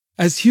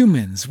As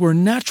humans, we're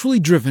naturally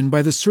driven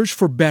by the search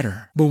for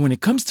better. But when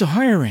it comes to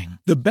hiring,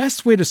 the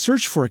best way to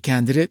search for a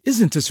candidate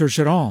isn't to search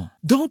at all.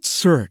 Don't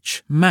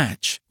search,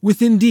 match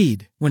with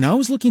Indeed. When I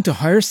was looking to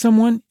hire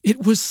someone,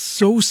 it was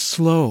so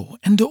slow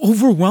and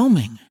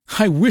overwhelming.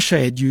 I wish I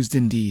had used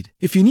Indeed.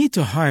 If you need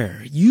to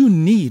hire, you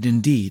need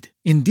Indeed.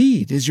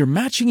 Indeed is your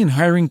matching and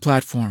hiring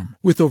platform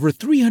with over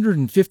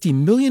 350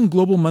 million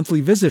global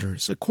monthly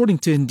visitors, according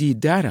to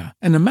Indeed data,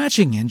 and a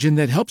matching engine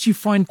that helps you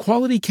find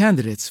quality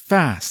candidates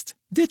fast.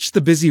 Ditch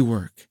the busy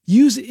work.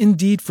 Use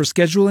Indeed for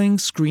scheduling,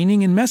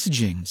 screening, and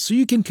messaging so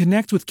you can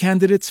connect with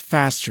candidates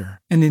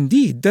faster. And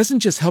Indeed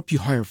doesn't just help you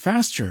hire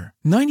faster.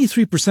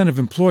 93% of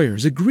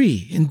employers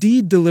agree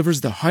Indeed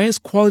delivers the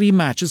highest quality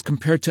matches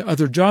compared to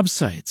other job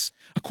sites,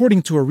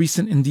 according to a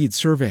recent Indeed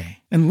survey.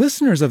 And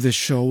listeners of this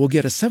show will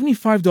get a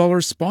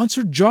 $75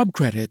 sponsored job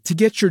credit to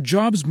get your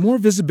jobs more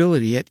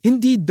visibility at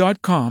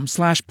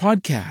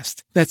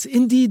Indeed.com/podcast. That's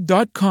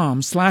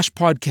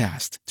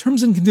Indeed.com/podcast.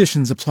 Terms and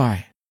conditions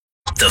apply.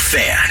 The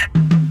Fan.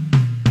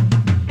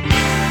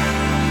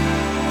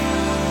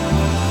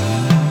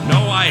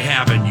 No, I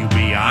haven't, you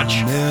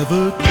biatch.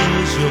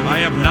 I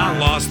have not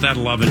lost that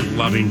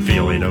loving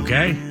feeling,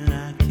 okay?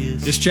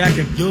 Just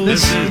checking.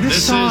 This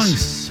song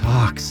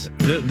sucks.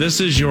 This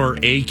is your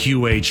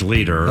AQH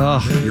leader,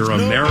 your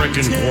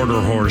American quarter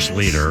horse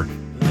leader,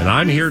 and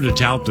I'm here to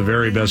tout the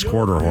very best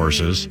quarter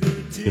horses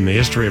in the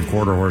history of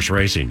quarter horse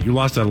racing. You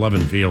lost that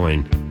loving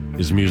feeling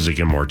is music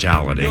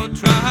immortality. You're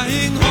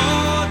trying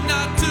hard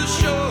not to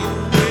show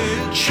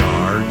it.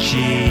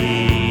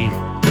 Charchi,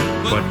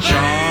 but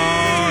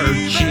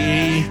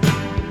Charchi.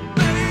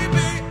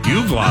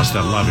 You've lost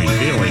that loving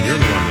feeling. You're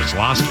the one that's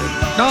lost it.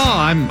 Oh,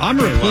 I'm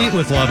replete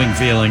with loving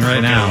feeling right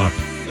now.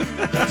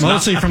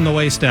 Mostly from the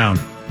waist down.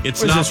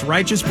 It's Was not this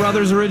Righteous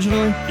Brothers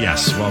originally?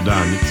 Yes, well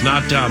done. It's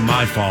not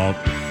my fault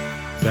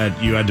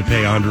that you had to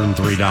pay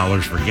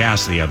 $103 for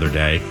gas the other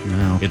day.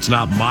 No. It's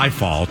not my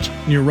fault.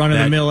 You're running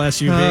the mill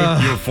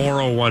SUV. Your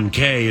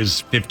 401k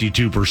is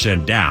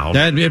 52% down.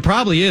 It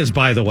probably is,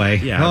 by the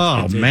way.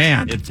 Yeah,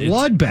 man. It's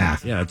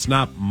bloodbath. Yeah, it's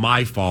not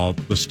my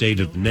fault. The state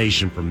of the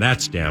nation from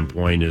that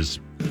standpoint is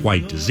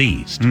quite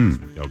diseased.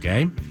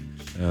 Okay?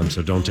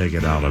 So don't take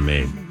it out on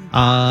me.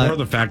 Or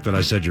the fact that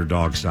I said your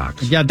dog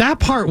sucks. Yeah, that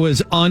part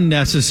was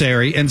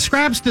unnecessary, and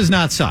Scraps does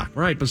not suck.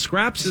 Right, but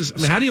Scraps is... I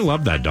mean, how do you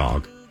love that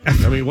dog?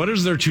 I mean, what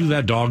is there to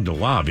that dog to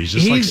love? He's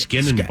just like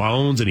skin and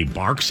bones, and he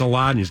barks a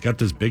lot, and he's got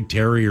this big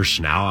terrier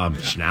snout.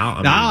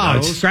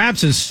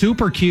 Scraps is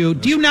super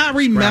cute. Do you not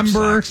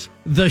remember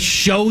the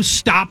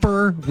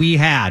showstopper we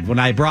had when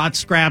I brought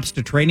Scraps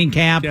to training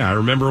camp? Yeah, I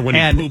remember when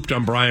he pooped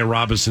on Brian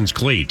Robinson's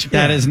cleat.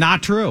 That is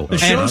not true. The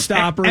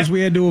showstopper is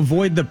we had to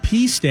avoid the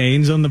pee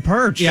stains on the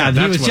perch. Yeah,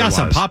 he was just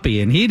a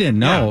puppy, and he didn't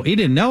know. Yeah. He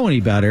didn't know any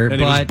better.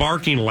 And he was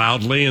barking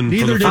loudly, and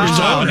for the first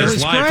time in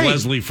his life,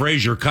 Leslie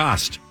Frazier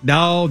cussed.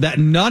 No,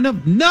 none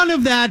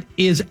of that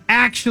is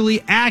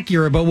actually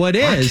accurate. But what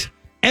is,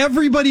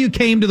 everybody who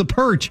came to the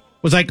perch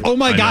was like, "Oh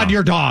my God,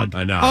 your dog!"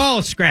 I know.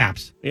 Oh,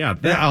 Scraps. Yeah,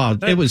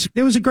 it was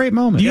a great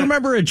moment. Do you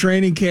remember at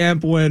training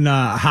camp when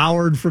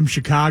Howard from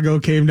Chicago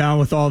came down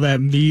with all that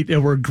meat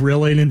and we're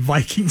grilling and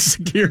Viking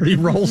security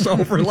rolls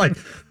over like,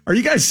 "Are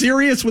you guys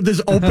serious with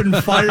this open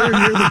fire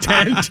near the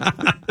tent?"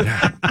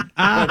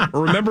 Well,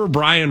 remember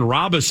Brian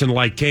Robinson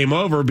came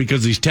over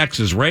because he's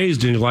Texas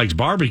raised and he likes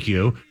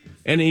barbecue,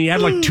 and he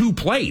had 2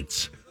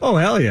 plates. Oh,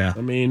 hell yeah.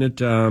 I mean,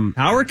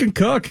 Howard can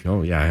cook.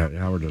 Oh, yeah,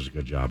 Howard does a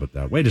good job at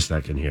that. Wait a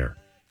second here.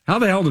 How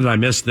the hell did I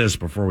miss this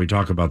before we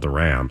talk about the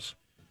Rams?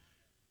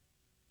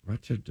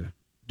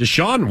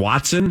 Deshaun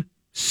Watson,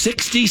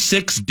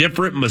 66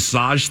 different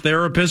massage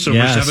therapists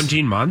over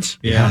 17 months?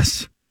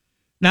 Yes.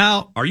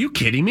 Now, are you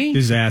kidding me?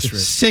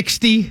 Disastrous.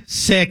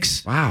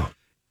 66. Wow.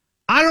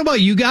 I don't know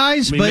about you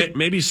guys, but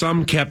maybe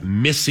some kept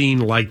missing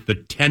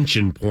the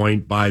tension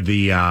point by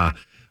the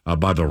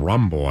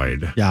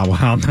rhomboid. Yeah,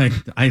 well,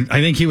 I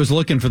think he was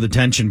looking for the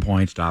tension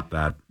point. Stop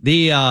that.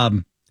 You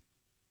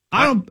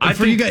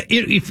guys,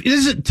 if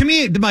this is, to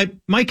me,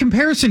 my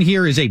comparison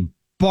here is a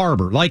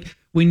barber.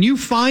 When you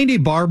find a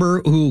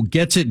barber who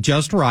gets it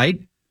just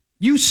right,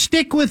 you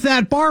stick with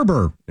that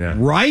barber,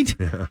 right?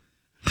 Yeah.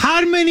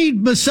 How many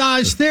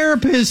massage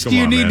therapists do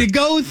you need to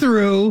go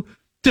through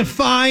to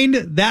find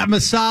that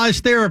massage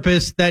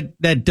therapist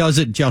that does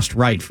it just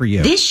right for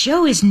you? This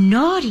show is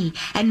naughty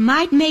and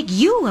might make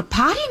you a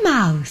potty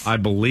mouth. I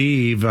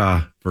believe,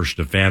 for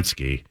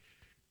Stefanski,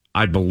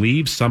 I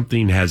believe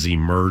something has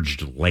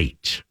emerged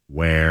late,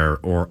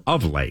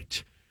 of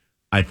late.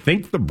 I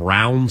think the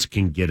Browns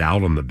can get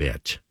out on the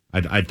bit.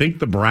 I think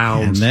the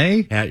Browns. Can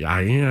they?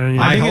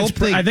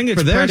 I think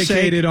it's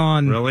predicated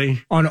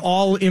on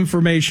all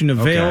information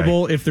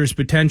available. Okay. If there's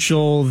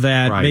potential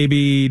that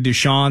maybe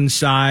Deshaun's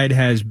side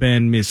has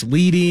been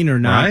misleading or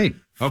not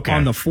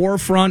on the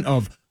forefront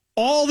of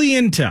all the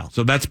intel.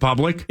 So that's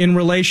public? In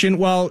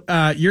relation, our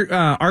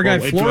guy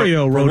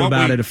Florio wrote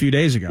about it a few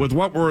days ago.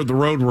 With the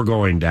road we're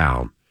going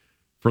down,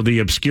 for the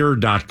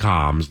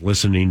obscure.coms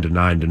listening to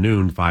 9 to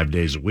noon 5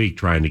 days a week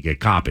trying to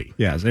get copy.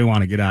 Yes, they want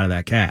to get out of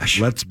that cash.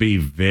 Let's be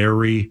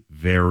very,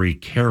 very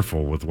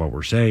careful with what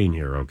we're saying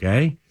here,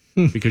 okay?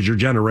 Because your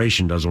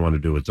generation doesn't want to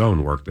do its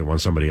own work. They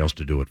want somebody else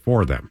to do it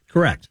for them.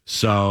 Correct.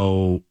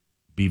 So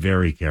be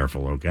very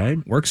careful, okay?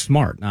 Work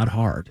smart, not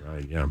hard.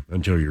 Right, yeah,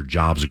 until your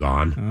job's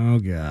gone. Oh,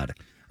 God.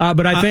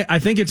 But I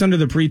think it's under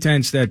the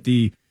pretense that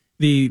the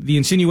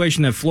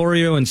insinuation that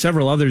Florio and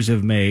several others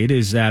have made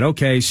is that,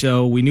 okay,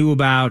 so we knew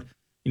about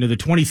the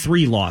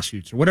 23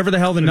 lawsuits or whatever the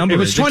hell the number is.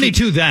 It was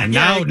 22 then.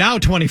 Now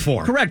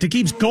 24. Correct. It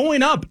keeps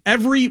going up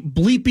every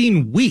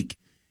bleeping week.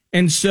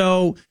 And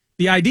so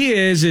the idea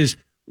is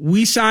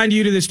we signed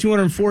you to this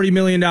 $240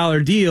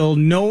 million deal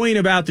knowing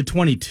about the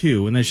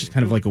 22. And that's just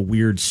kind of like a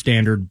weird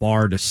standard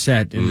bar to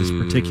set in this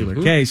particular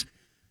case.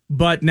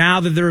 But now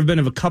that there have been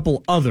a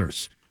couple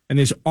others and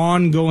this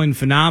ongoing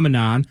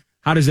phenomenon,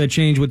 how does that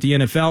change what the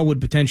NFL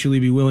would potentially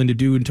be willing to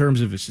do in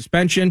terms of a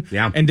suspension?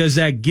 Yeah. And does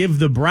that give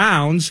the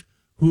Browns,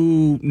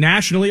 who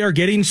nationally are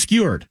getting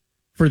skewered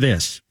for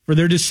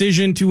their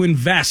decision to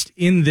invest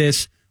in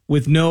this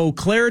with no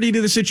clarity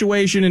to the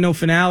situation and no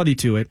finality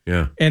to it.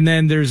 Yeah. And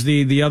then there's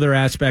the other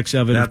aspects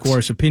of it, of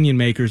course, opinion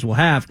makers will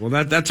have.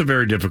 Well, that's a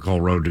very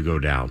difficult road to go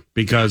down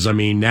because,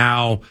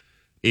 now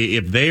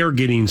if they are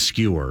getting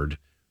skewered,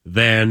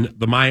 then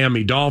the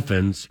Miami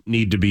Dolphins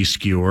need to be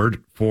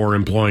skewered for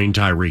employing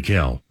Tyreek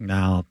Hill.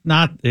 No,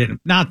 not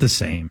the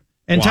same.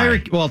 And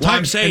Tyreek,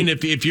 I'm saying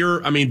if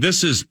you're,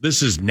 this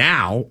is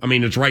now,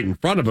 it's right in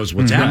front of us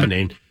what's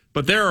happening,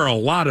 but there are a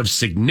lot of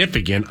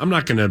significant, I'm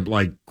not going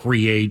to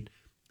create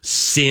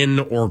sin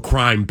or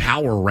crime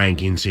power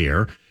rankings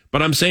here,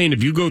 but I'm saying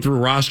if you go through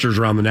rosters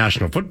around the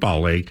National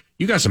Football League,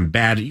 you got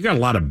a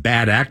lot of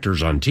bad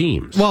actors on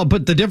teams. Well,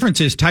 but the difference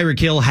is Tyreek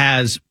Hill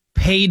has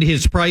paid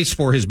his price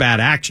for his bad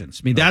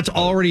actions. That's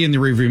already in the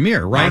rearview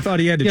mirror, right? I thought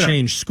he had to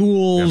change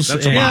schools.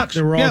 That's a box.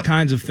 There were all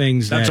kinds of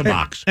things. That's a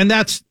box. And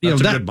that's a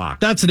good box.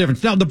 That's the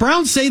difference. Now, the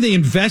Browns say they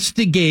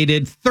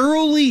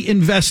thoroughly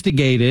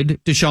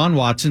investigated Deshaun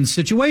Watson's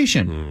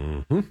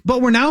situation. Mm-hmm. But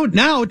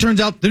now it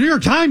turns out the New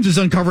York Times is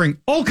uncovering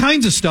all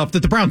kinds of stuff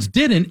that the Browns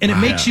didn't, and it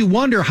makes you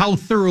wonder how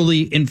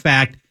thoroughly, in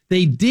fact,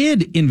 they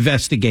did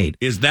investigate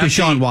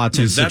Deshaun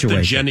Watson's situation. Is that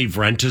the Jenny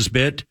Vrentas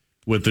bit?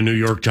 With the New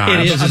York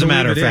Times. It is, as a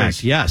matter of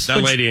fact, yes.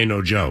 That lady ain't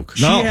no joke.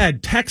 She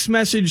had text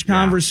message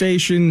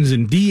conversations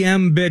and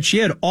DM bits. She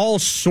had all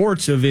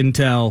sorts of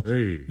intel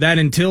that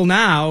until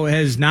now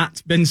has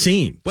not been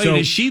seen. Wait,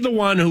 is she the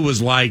one who was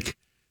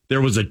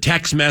there was a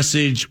text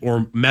message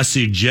or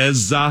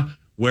messages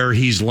where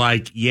he's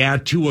like,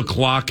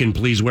 2:00 and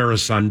please wear a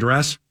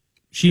sundress?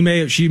 She may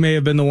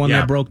have been the one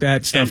that broke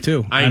that stuff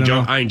too. I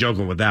ain't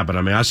joking with that, but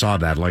I saw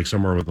that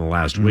somewhere within the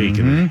last week,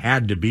 and it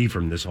had to be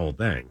from this whole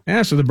thing.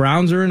 Yeah, so the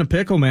Browns are in a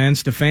pickle, man.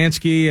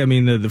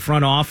 Stefanski, the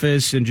front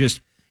office, and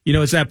just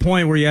it's that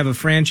point where you have a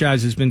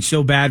franchise that's been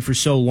so bad for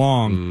so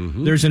long.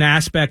 Mm-hmm. There's an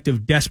aspect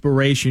of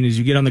desperation as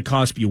you get on the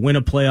cusp. You win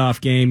a playoff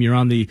game. You're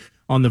on the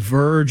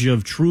verge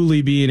of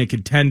truly being a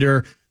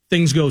contender.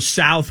 Things go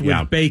south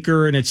with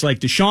Baker, and it's like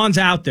Deshaun's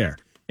out there.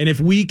 And if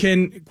we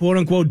can, quote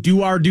unquote,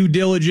 do our due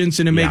diligence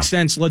and it makes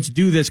sense, let's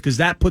do this because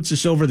that puts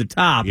us over the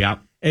top. Yeah.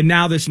 And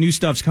now this new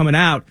stuff's coming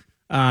out.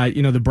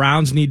 The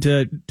Browns need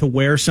to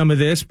wear some of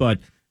this, but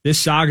this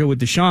saga with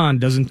Deshaun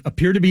doesn't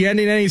appear to be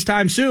ending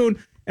anytime soon.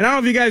 And I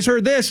don't know if you guys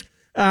heard this,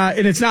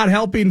 and it's not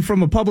helping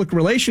from a public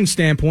relations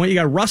standpoint. You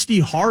got Rusty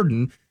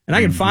Hardin, and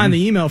I can find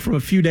the email from a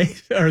few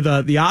days, or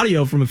the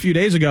audio from a few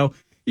days ago.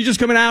 He's just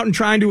coming out and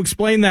trying to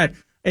explain that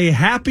a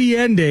happy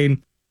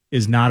ending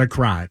is not a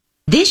crime.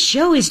 This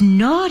show is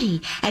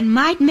naughty and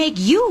might make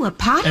you a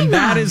potty And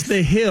that mouth. is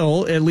the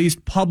hill, at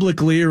least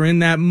publicly or in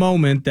that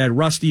moment, that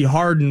Rusty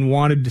Hardin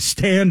wanted to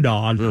stand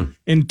on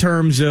in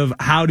terms of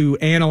how to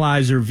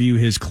analyze or view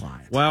his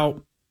client.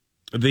 Well,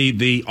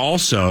 the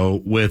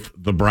also with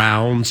the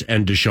Browns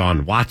and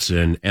Deshaun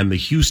Watson and the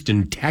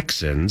Houston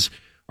Texans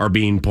are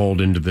being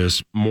pulled into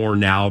this more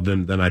now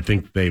than I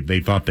think they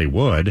thought they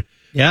would.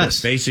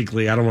 Yes. But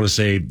basically, I don't want to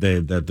say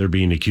that they're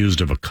being accused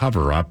of a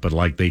cover-up,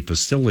 but they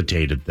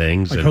facilitated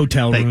things. Like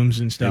hotel rooms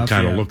and stuff. And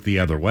kind of looked the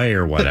other way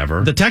or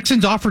whatever. The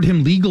Texans offered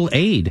him legal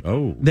aid.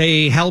 Oh.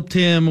 They helped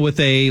him with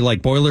a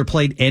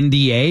boilerplate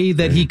NDA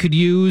that he could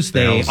use.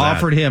 They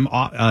offered him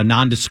a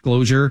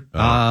non-disclosure.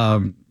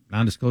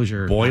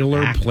 Non-disclosure.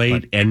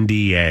 Boilerplate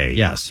NDA.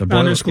 Yes.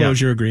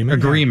 Non-disclosure agreement.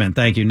 Agreement.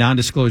 Thank you.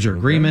 Non-disclosure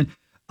agreement.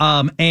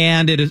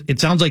 And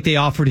it sounds like they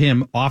offered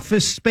him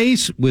office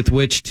space with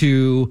which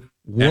to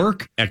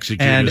work,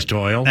 execute his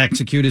toil.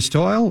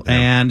 Yeah.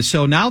 And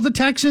so now the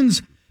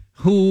Texans,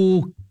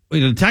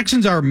 the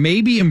Texans are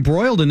maybe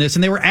embroiled in this,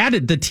 and they were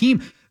added. The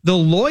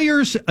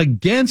lawyers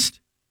against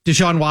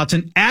Deshaun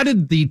Watson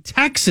added the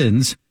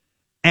Texans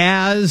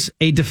as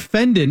a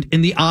defendant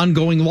in the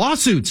ongoing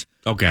lawsuits.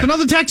 Okay. So now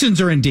the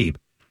Texans are in deep.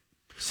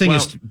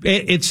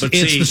 It's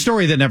the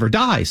story that never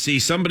dies. See,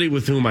 somebody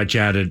with whom I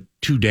chatted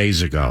 2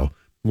 days ago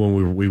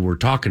when we were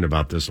talking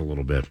about this a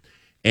little bit,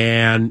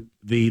 and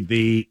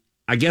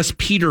I guess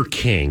Peter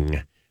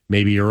King,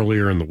 maybe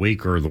earlier in the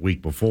week or the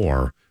week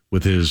before,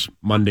 with his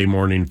Monday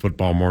morning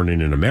football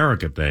morning in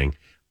America thing.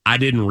 I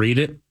didn't read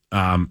it.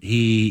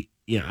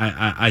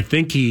 I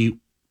think he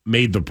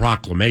made the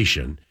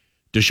proclamation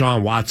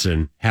Deshaun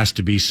Watson has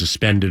to be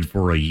suspended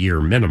for a year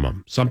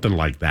minimum, something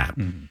like that.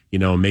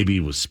 Mm-hmm. Maybe he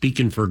was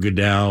speaking for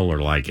Goodell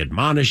or like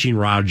admonishing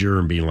Roger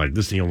and being like,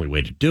 this is the only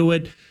way to do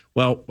it.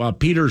 Well,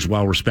 Peter's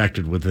well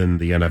respected within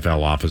the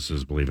NFL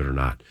offices, believe it or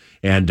not.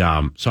 And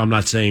so I'm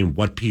not saying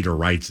what Peter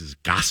writes is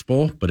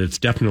gospel, but it's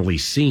definitely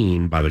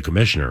seen by the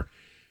commissioner.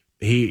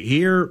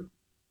 Commissioner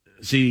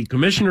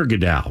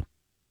Goodell,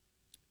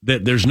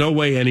 that there's no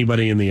way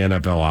anybody in the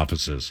NFL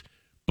offices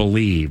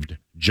believed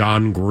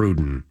John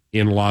Gruden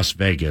in Las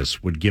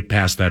Vegas would get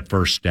past that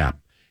first step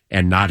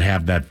and not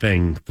have that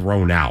thing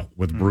thrown out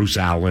with Bruce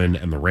Allen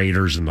and the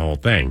Raiders and the whole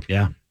thing.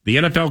 Yeah. The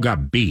NFL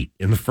got beat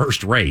in the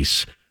first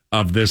race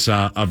of this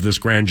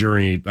grand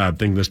jury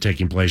thing that's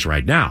taking place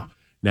right now.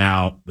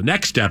 Now, the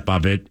next step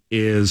in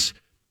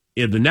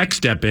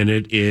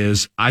it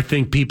is I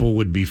think people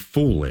would be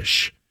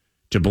foolish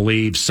to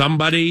believe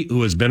somebody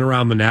who has been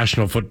around the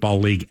National Football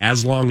League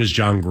as long as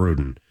John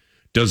Gruden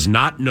does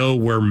not know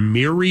where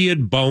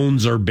myriad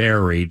bones are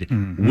buried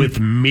with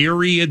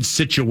myriad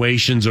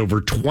situations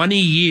over 20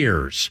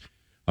 years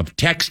of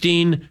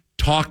texting,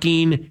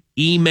 talking,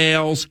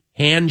 emails,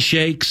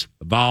 handshakes,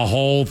 the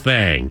whole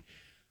thing.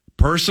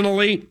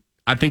 Personally,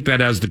 I think that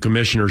has the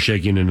commissioner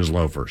shaking in his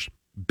loafers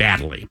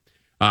badly.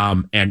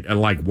 And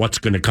like what's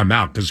going to come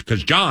out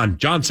because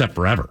John's set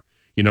forever.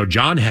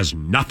 John has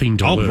nothing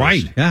to lose.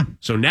 Right. Yeah.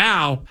 So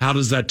now, how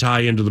does that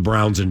tie into the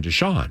Browns and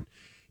Deshaun?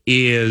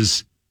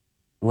 Is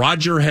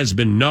Roger has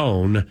been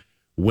known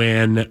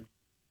when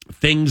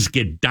things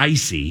get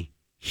dicey,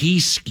 he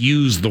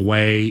skews the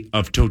way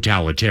of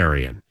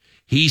totalitarian.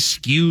 He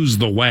skews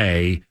the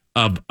way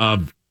of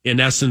in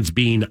essence,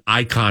 being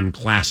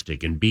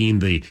iconoclastic and being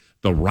the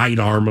right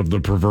arm of the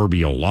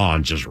proverbial law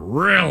and just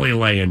really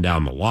laying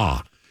down the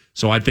law.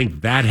 So I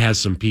think that has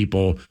some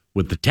people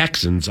with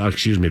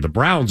the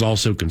Browns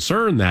also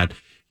concerned that,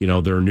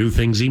 there are new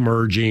things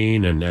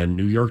emerging and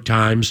New York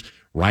Times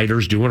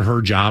writers doing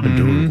her job and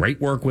doing great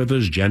work with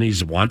us.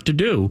 Jenny's want to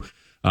do.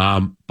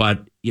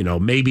 But,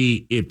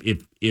 maybe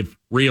if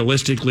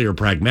realistically or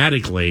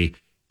pragmatically,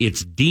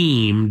 it's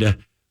deemed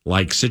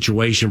like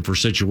situation for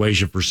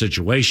situation for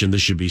situation,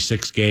 this should be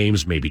 6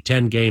 games, maybe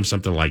 10 games,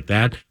 something like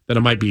that, then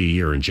it might be a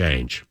year and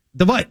change.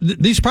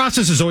 These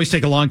processes always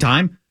take a long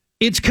time.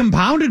 It's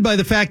compounded by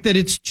the fact that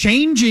it's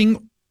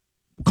changing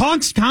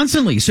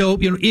constantly. So,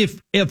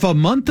 if a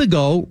month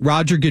ago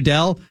Roger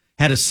Goodell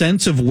had a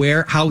sense of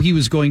how he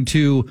was going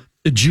to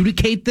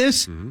adjudicate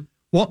this,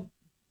 well,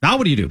 now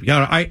what do?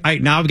 Now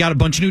I've got a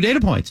bunch of new data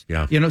points.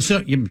 Yeah.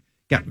 So do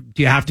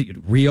you have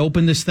to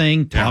reopen this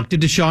thing, talk to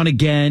Deshaun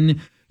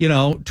again,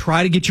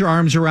 try to get your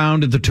arms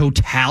around the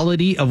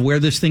totality of where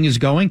this thing is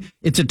going?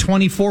 It's at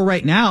 24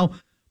 right now,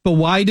 but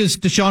why does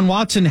Deshaun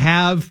Watson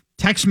have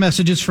text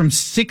messages from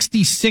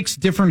 66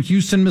 different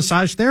Houston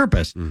massage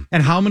therapists?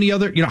 And how many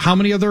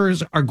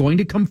others are going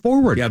to come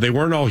forward? Yeah, they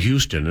weren't all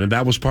Houston, and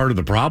that was part of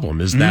the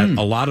problem, is that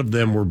a lot of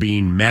them were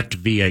being met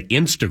via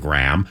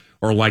Instagram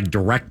or like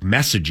direct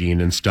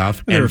messaging and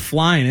stuff. They were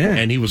flying in.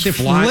 And he was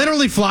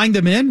literally flying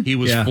them in? He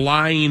was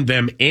flying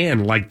them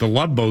in, like the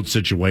Love Boat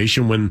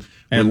situation when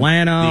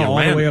Atlanta, all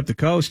the way up the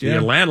coast. Yeah. The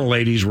Atlanta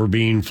ladies were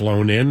being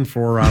flown in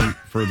for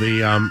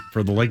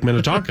the Lake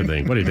Minnetonka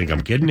thing. What do you think?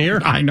 I'm kidding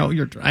here? I know.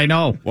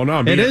 Well,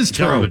 no, it is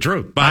telling true. the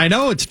truth. But I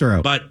know it's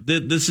true. But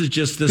this is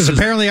just because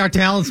apparently our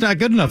talent's not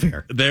good enough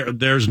here.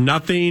 There's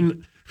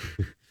nothing.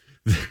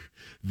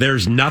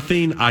 There's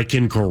nothing I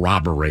can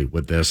corroborate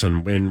with this,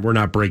 and we're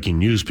not breaking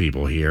news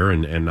people here,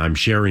 and I'm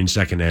sharing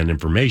secondhand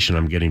information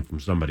I'm getting from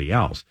somebody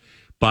else.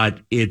 But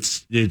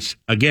it's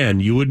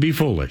again, you would be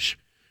foolish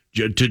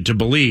to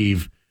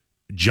believe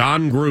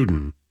John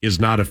Gruden is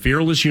not a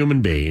fearless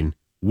human being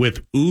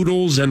with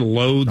oodles and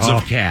loads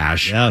of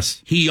cash.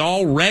 Yes. He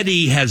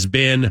already has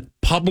been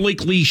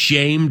publicly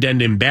shamed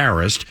and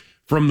embarrassed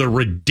from the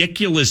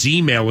ridiculous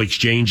email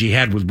exchange he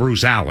had with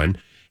Bruce Allen.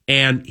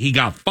 And he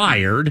got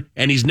fired,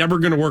 and he's never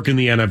going to work in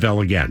the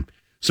NFL again.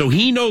 So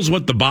he knows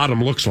what the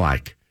bottom looks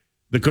like.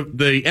 The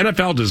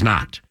NFL does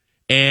not.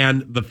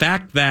 And the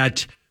fact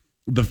that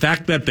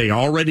they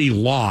already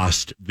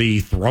lost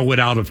the throw it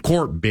out of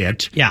court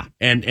bit,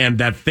 and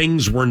that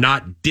things were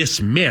not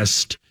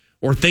dismissed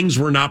or things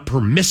were not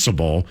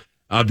permissible,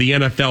 the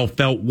NFL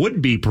felt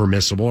would be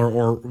permissible,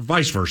 or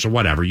vice versa,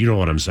 whatever. You know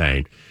what I'm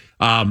saying?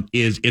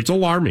 It's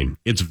alarming.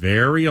 It's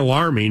very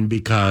alarming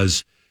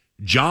because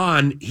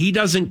John, he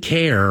doesn't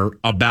care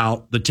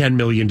about the $10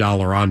 million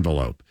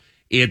envelope.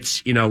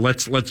 It's,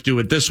 let's do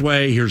it this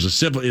way. Here's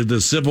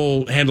the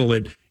civil handle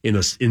it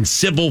in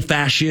civil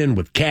fashion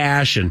with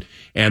cash and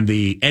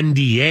the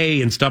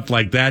NDA and stuff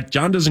like that.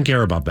 John doesn't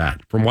care about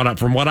that. From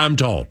what I'm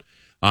told,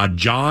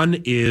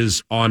 John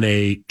is on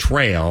a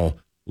trail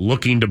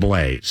looking to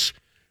blaze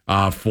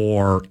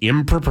for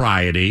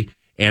impropriety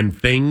and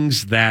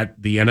things that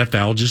the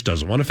NFL just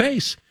doesn't want to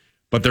face.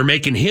 But they're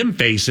making him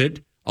face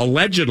it,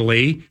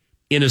 allegedly,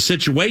 in a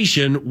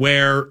situation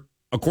where,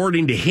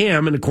 according to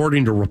him and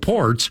according to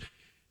reports,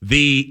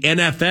 the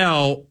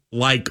NFL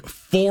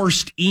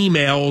forced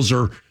emails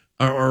or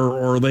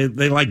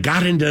they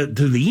got into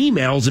the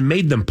emails and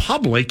made them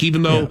public,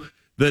 even though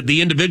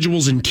the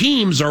individuals and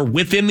teams are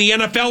within the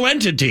NFL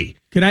entity.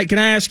 Can I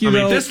ask you? I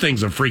mean, this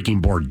thing's a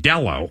freaking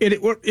bordello.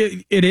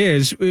 It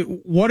is.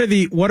 What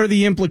are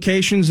the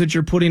implications that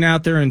you're putting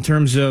out there in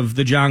terms of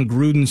the John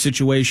Gruden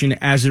situation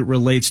as it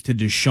relates to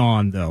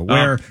Deshaun, though?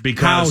 Where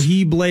how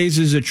he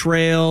blazes a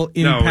trail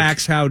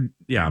impacts how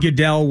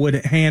Goodell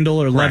would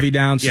handle or levy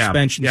down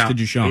suspensions to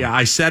Deshaun. Yeah,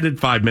 I said it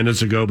 5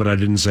 minutes ago, but I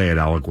didn't say it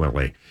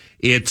eloquently.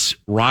 It's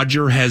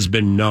Roger has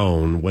been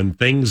known when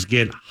things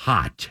get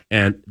hot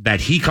and that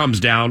he comes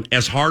down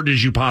as hard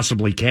as you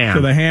possibly can.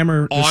 So the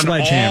hammer, the on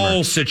sledgehammer.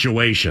 all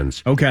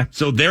situations. Okay.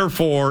 So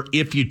therefore,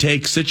 if you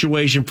take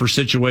situation for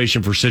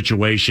situation for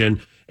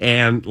situation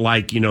and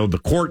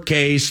the court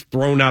case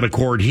thrown out of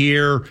court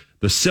here,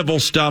 the civil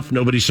stuff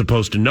nobody's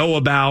supposed to know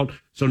about.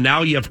 So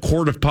now you have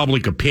court of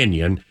public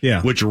opinion,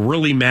 which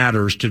really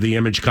matters to the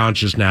image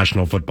conscious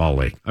National Football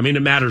League. I mean,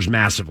 it matters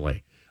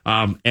massively.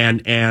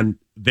 And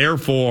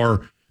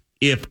therefore,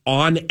 if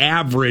on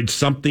average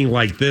something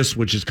like this,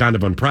 which is kind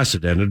of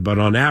unprecedented, but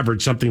on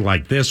average something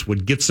like this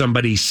would get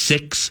somebody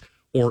 6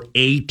 or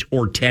 8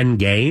 or 10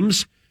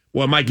 games,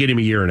 well, it might get him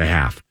a year and a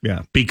half.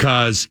 Yeah.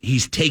 Because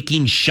he's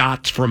taking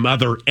shots from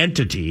other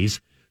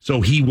entities.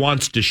 So he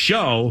wants to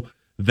show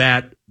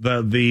that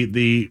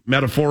the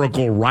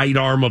metaphorical right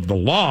arm of the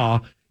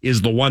law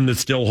is the one that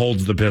still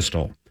holds the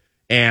pistol.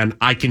 And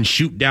I can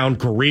shoot down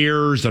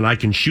careers and I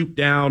can shoot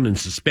down and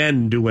suspend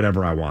and do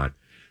whatever I want.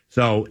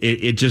 So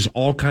it just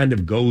all kind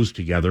of goes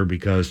together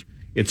because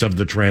it's of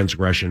the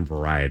transgression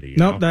variety.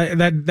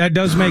 That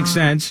does make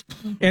sense.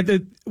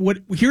 And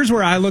here's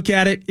where I look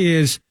at it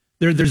is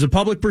there's a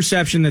public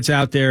perception that's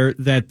out there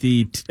that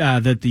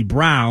the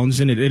Browns,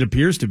 and it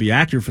appears to be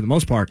accurate for the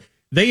most part,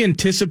 they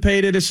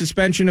anticipated a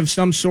suspension of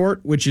some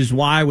sort, which is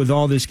why with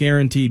all this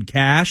guaranteed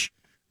cash,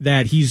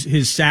 that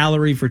his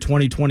salary for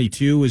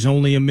 2022 is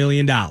only $1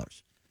 million.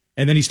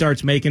 And then he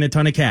starts making a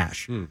ton of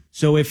cash.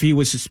 So if he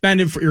was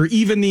suspended or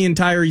even the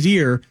entire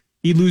year,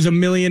 he'd lose $1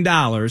 million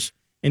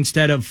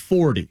instead of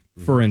 40,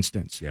 for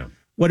instance. Yeah.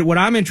 What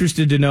I'm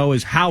interested to know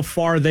is how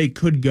far they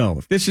could go.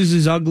 If this is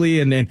as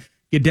ugly and then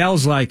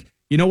Goodell's like,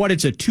 you know what,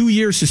 it's a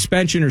 2-year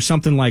suspension or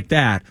something like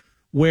that.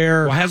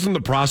 Well, hasn't the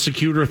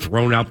prosecutor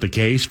thrown out the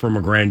case from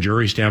a grand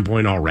jury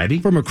standpoint already?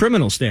 From a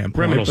criminal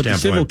standpoint. The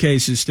civil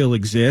cases still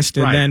exist.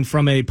 And then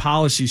from a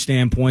policy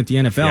standpoint, the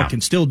NFL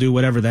can still do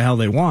whatever the hell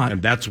they want.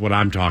 And that's what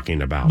I'm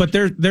talking about. But the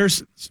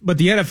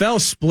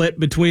NFL split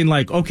between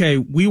okay,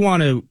 we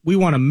want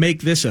to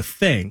make this a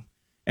thing.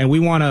 And we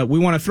want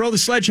to throw the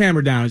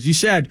sledgehammer down, as you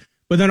said.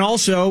 But then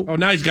also,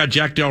 now he's got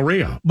Jack Del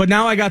Rio. But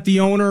now I got the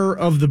owner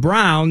of the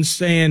Browns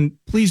saying,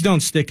 please don't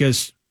stick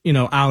us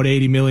out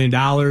 $80 million,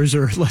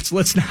 or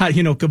let's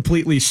not,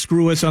 completely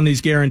screw us on these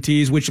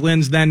guarantees, which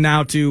lends then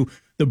now to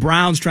the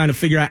Browns trying to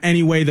figure out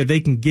any way that they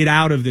can get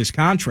out of this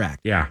contract.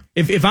 Yeah.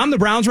 If I'm the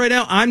Browns right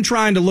now, I'm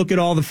trying to look at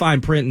all the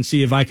fine print and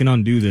see if I can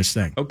undo this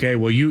thing. Okay.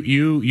 Well,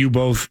 you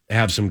both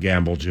have some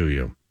gamble to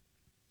you.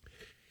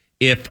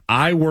 If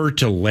I were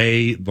to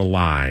lay the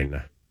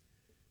line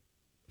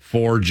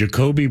for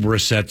Jacoby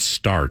Brissett's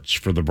starts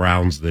for the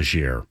Browns this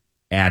year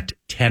at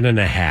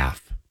 10.5,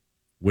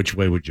 which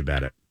way would you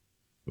bet it?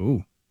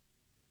 Ooh.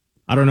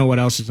 I don't know what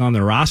else is on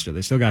their roster.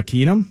 They still got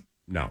Keenum?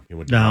 No, he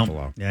went to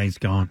Buffalo. Yeah, he's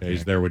gone. Yeah,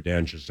 he's there with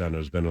Dan Chisena,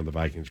 who's been on the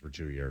Vikings for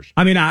 2 years.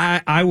 I mean,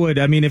 I would.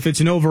 I mean, if it's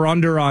an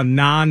over-under on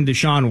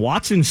non-Deshaun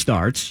Watson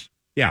starts,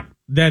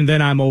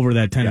 then I'm over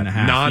that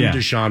 10.5.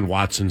 Non-Deshaun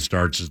Watson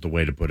starts is the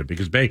way to put it,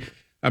 because they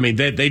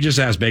just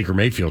asked Baker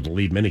Mayfield to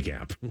leave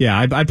minicamp. Yeah,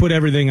 I put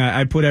everything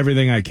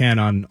I can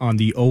on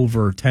the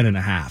over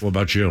 10.5. What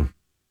about you?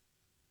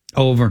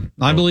 Over.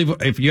 I believe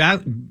if you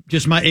have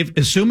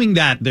assuming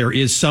that there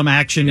is some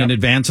action in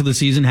advance of the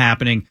season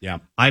happening,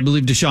 I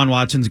believe Deshaun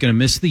Watson's going to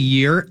miss the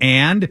year,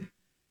 and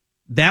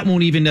that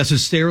won't even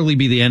necessarily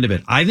be the end of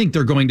it. I think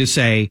they're going to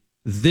say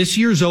this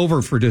year's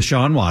over for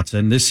Deshaun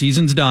Watson. This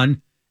season's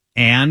done,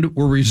 and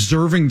we're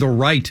reserving the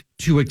right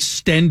to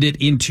extend it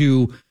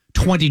into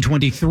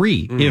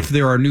 2023 if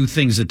there are new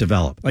things that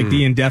develop, like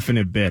the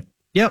indefinite bit.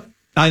 Yep.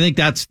 I think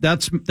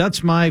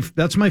that's my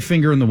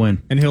finger in the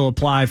wind. And he'll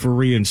apply for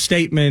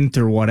reinstatement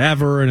or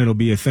whatever, and it'll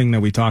be a thing that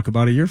we talk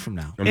about a year from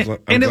now. And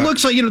it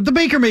looks like, the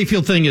Baker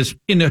Mayfield thing is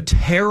in a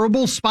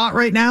terrible spot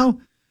right now,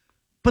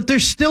 but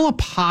there's still a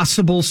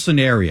possible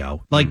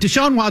scenario. Like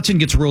Deshaun Watson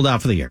gets ruled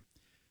out for the year.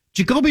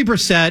 Jacoby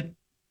Brissett.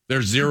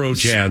 There's zero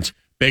chance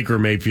Baker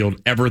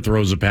Mayfield ever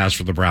throws a pass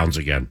for the Browns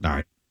again. All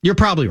right. You're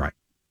probably right.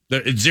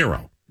 It's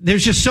zero.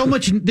 There's just so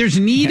much. There's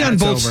need on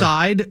both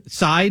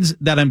sides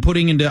that I'm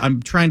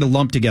trying to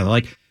lump together.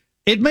 Like,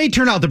 it may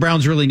turn out the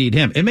Browns really need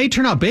him. It may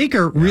turn out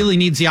Baker really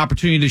needs the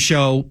opportunity to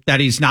show that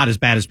he's not as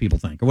bad as people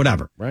think, or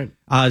whatever. Right.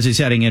 As he's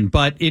heading in,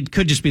 but it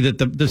could just be that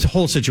this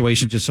whole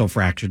situation is just so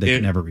fractured they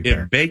can never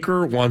repair. If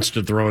Baker wants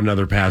to throw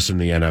another pass in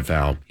the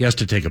NFL, he has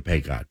to take a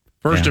pay cut.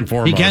 First and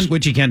foremost,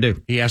 which he can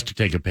do. He has to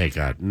take a pay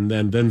cut, and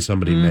then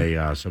somebody may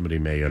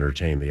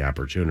entertain the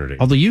opportunity.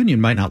 Well, the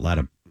union might not let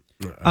him.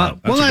 One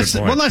last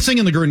thing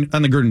on the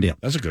Gruden deal.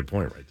 That's a good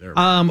point right there.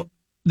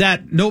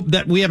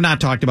 That we have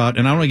not talked about,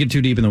 and I don't want to get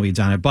too deep in the weeds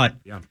on it, but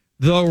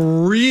the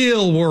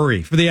real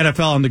worry for the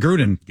NFL and the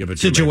Gruden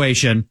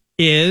situation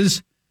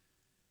is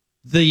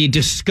the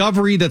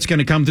discovery that's going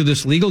to come through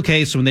this legal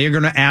case when they are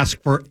going to ask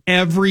for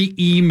every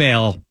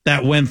email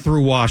that went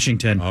through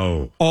Washington.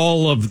 Oh.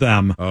 All of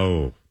them.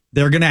 Oh.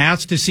 They're going to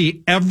ask to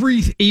see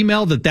every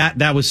email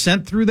that was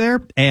sent through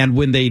there. And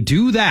when they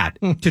do that,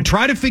 to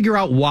try to figure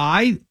out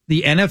why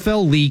the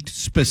NFL leaked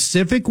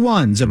specific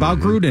ones about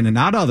Gruden and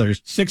not others.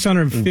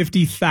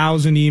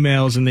 650,000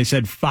 emails, and they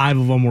said 5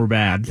 of them were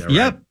bad. Yeah,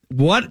 yep.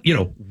 What?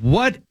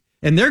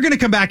 And they're going to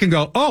come back and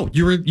go, oh,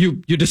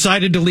 you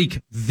decided to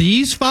leak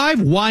these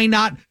 5? Why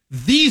not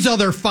these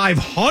other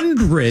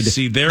 500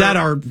 that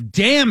are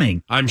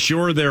damning? I'm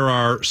sure there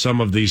are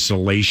some of these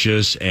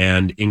salacious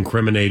and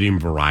incriminating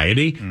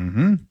variety.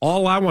 Mm-hmm.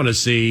 All I want to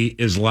see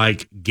is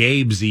like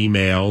Gabe's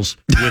emails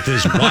with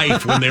his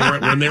wife when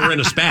they were in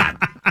a spat,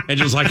 and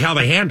just like how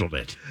they handled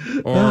it,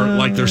 or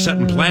like they're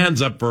setting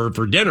plans up for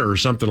dinner or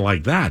something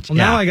like that. Well,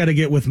 now I got to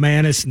get with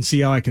Manis and see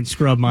how I can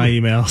scrub my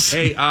emails.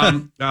 Hey,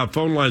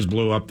 phone lines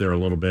blew up there a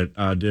little bit.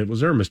 Was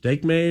there a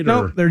mistake made?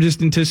 No, they're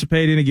just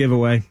anticipating a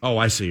giveaway. Oh,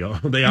 I see. Oh,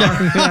 they are.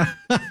 Yeah.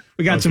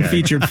 We got some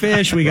featured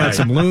fish. We got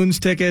some Loons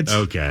tickets.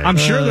 Okay. I'm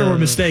sure there were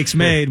mistakes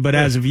made, but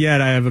as of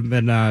yet, I haven't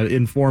been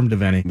informed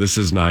of any. This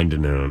is 9 to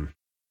noon.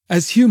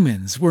 As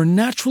humans, we're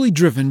naturally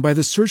driven by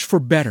the search for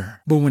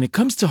better. But when it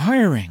comes to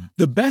hiring,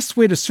 the best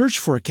way to search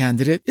for a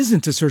candidate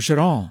isn't to search at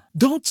all.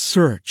 Don't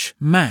search,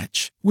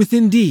 match with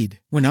Indeed.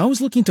 When I was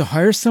looking to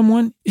hire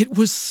someone, it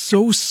was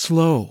so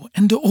slow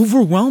and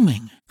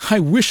overwhelming. I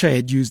wish I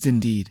had used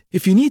Indeed.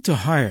 If you need to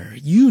hire,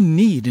 you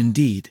need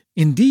Indeed.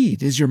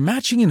 Indeed is your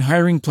matching and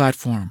hiring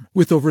platform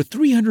with over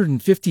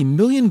 350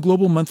 million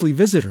global monthly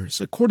visitors,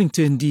 according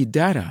to Indeed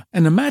data,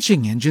 and a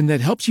matching engine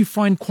that helps you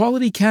find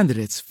quality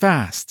candidates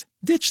fast.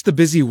 Ditch the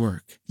busy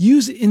work.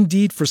 Use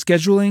Indeed for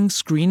scheduling,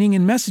 screening,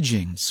 and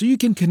messaging so you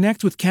can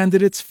connect with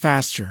candidates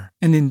faster.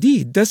 And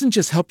Indeed doesn't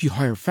just help you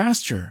hire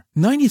faster.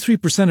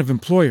 93% of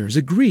employers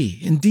agree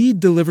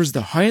Indeed delivers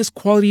the highest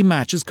quality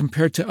matches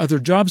compared to other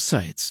job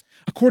sites,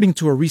 according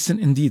to a recent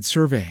Indeed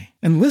survey.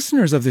 And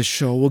listeners of this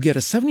show will get a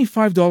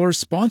 $75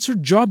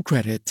 sponsored job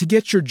credit to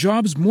get your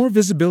jobs more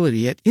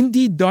visibility at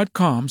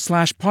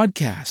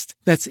Indeed.com/podcast.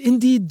 That's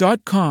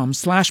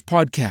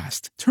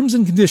Indeed.com/podcast. Terms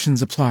and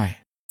conditions apply.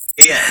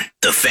 Ian,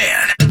 the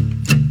Fan.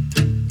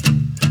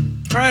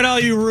 All right, all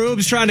you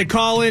rubes trying to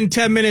call in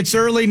 10 minutes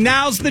early,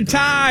 now's the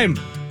time.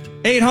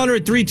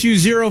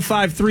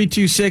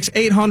 800-320-5326,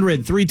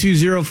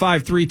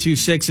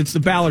 800-320-5326. It's the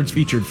Ballard's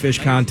Featured Fish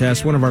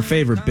Contest, one of our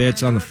favorite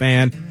bits on the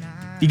Fan.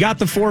 You got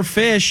the 4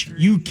 fish,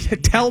 you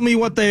tell me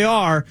what they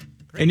are,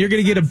 and you're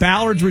going to get a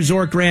Ballard's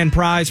Resort grand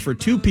prize for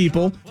 2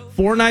 people,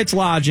 4 nights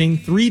lodging,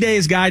 3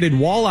 days guided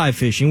walleye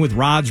fishing with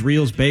rods,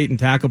 reels, bait, and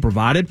tackle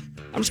provided.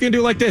 I'm just going to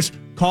do it like this.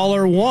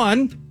 Caller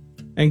 1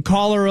 and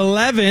caller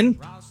 11,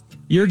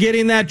 you're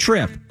getting that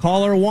trip.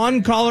 Caller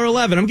 1, caller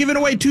 11. I'm giving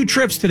away 2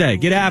 trips today.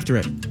 Get after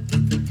it.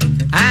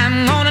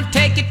 I'm going to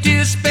take you to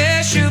a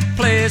special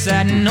place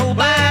that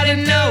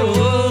nobody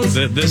knows.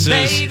 This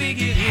is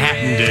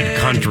patented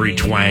country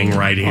twang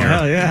right here. Oh,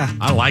 hell yeah.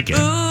 I like it.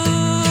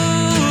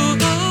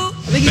 I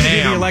think you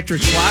can do the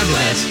electric slide to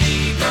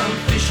this.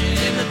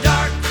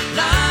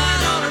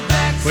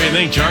 What do you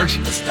think, Charles?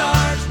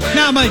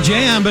 Not my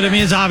jam, but I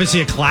mean, it's obviously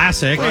a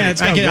classic. Yeah,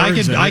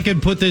 I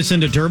could put this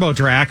into Turbo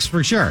Tracks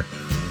for sure.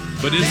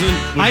 But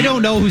I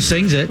don't know who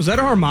sings it. Was that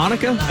a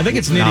harmonica? I think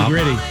it's Nitty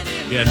Gritty.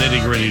 Yeah,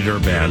 Nitty Gritty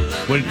Dirt Band.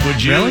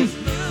 Would you really?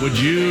 Would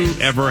you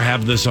ever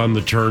have this on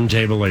the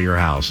turntable at your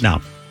house? No.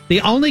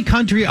 The only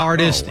country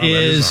artist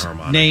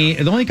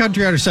the only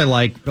country artist I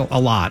like a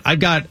lot. We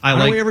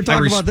ever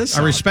talk about this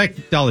song? I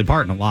respect Dolly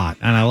Parton a lot,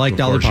 and I like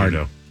Dolly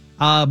Parton.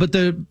 But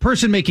the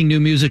person making new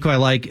music who I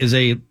like is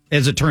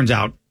as it turns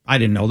out, I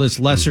didn't know this,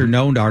 lesser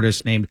known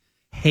artist named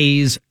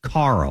Hayes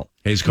Carll.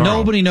 Hayes Carll.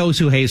 Nobody knows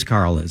who Hayes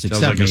Carll is. Sounds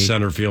like a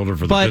center fielder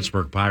for the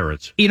Pittsburgh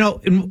Pirates. You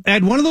know,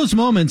 at one of those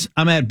moments,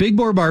 I'm at Big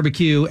Boar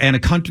Barbecue,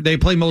 and they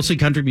play mostly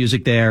country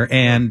music there,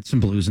 and some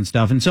blues and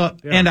stuff. And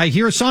and I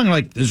hear a song, I'm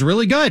like, this is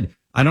really good.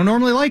 I don't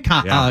normally like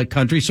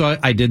country, so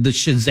I did the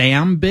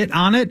Shazam bit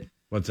on it.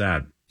 What's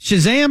that?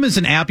 Shazam is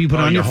an app you put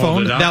on your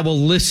phone that will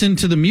listen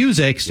to the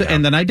music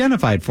and then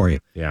identify it for you.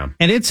 Yeah.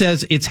 And it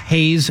says it's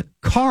Hayes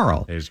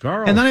Carll. Hayes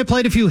Carll. And then I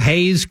played a few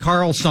Hayes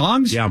Carll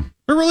songs. Yeah.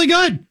 They're really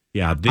good.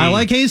 Yeah. I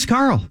like Hayes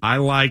Carll. I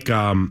like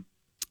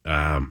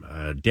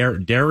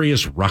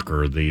Darius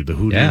Rucker, the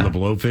Hoodoo and the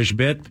Blowfish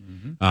bit.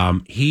 Mm-hmm.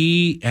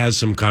 He has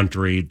some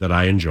country that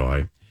I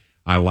enjoy.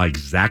 I like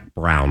Zac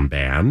Brown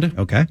Band.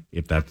 Okay,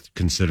 if that's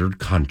considered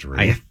country,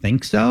 I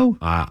think so.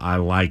 I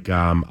like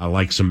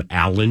some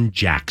Alan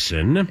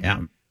Jackson. Yeah,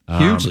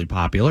 hugely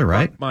popular,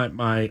 right?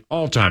 My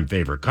all-time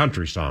favorite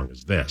country song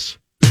is this.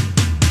 Let's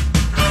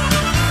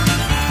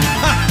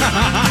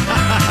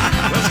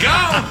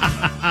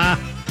go.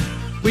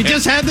 We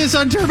just had this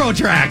on Turbo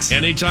Tracks.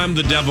 Anytime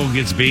the devil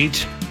gets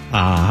beat,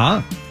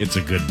 it's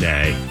a good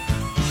day.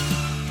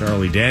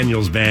 Charlie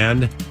Daniels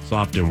Band,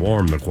 Soft and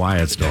Warm, The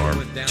Quiet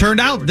Storm. Turned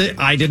out that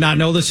I did not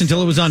know this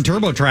until it was on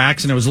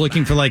TurboTrax, and I was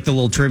looking for like the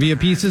little trivia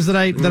pieces that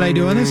I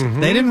do in this.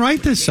 They didn't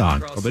write this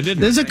song. Oh, they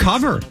didn't. There's a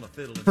cover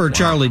for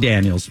Charlie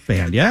Daniels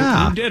Band.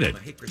 Yeah. Who did it?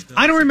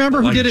 I don't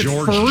remember who did it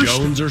George first.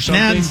 Jones or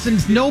something?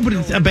 Since nobody,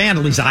 a band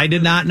at least I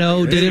did not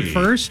know, did it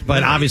first,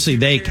 but obviously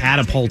they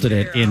catapulted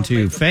it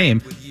into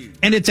fame.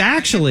 And it's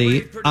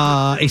actually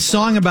a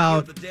song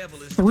about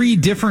 3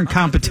 different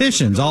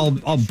competitions, all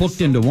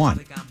booked into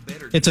one.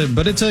 It's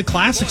a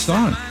classic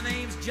song,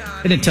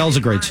 and it tells a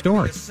great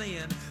story.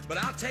 But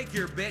I'll take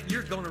your bet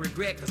you're going to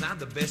regret because I'm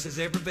the best as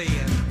ever been.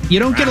 You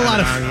don't get a lot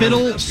of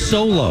fiddle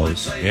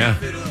solos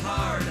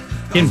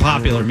in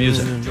popular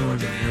music.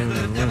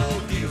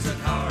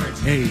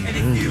 Hey,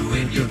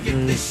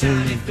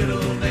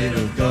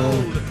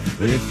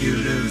 if you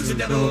lose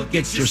it, it'll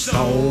get your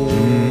soul.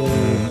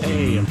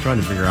 Hey, I'm trying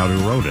to figure out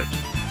who wrote it.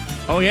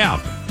 Oh, yeah.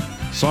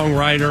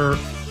 Songwriter,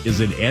 is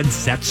it Ed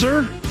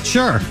Setzer?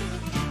 Sure.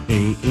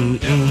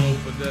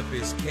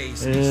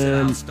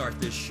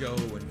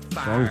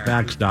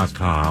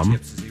 Songfacts.com.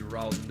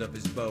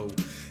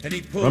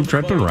 I'm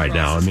tripping right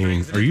now. I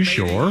mean, are you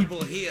sure? Are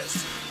you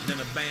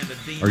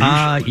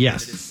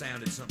yes.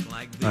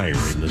 I ain't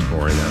reading this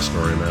boring ass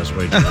story, man. It's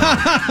way too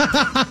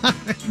long.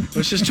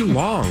 It's just too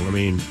long. I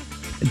mean,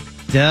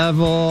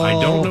 Devil. I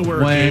don't know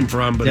where it came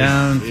from, but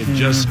it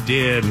just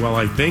did. Well,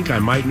 I think I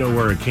might know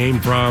where it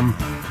came from.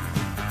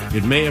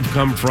 It may have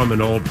come from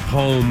an old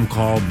poem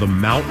called The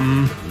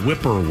Mountain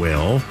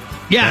Whippoorwill.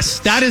 Yes,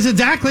 that is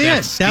exactly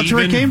it. That's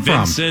where it came from.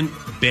 Vincent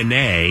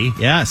Benet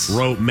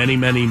wrote many,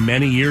 many,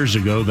 many years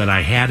ago that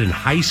I had in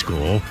high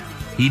school.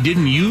 He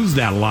didn't use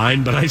that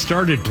line, but I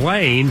started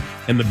playing,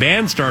 and the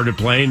band started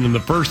playing, and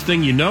the first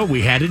thing you know,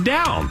 we had it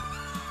down.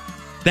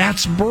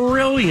 That's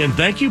brilliant.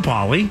 Thank you,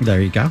 Polly. There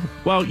you go.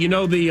 Well, you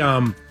know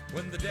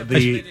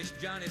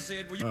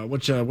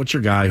what's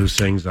your guy who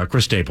sings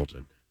Chris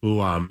Stapleton?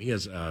 Who he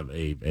has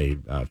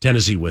a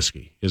Tennessee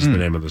Whiskey is the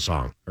name of the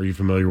song. Are you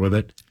familiar with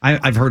it?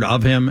 I've heard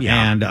of him,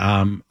 and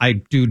I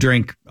do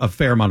drink a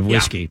fair amount of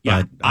whiskey.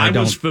 Yeah. But I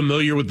was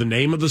familiar with the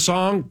name of the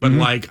song, but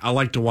I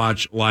like to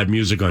watch live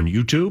music on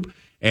YouTube,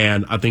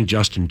 and I think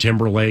Justin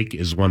Timberlake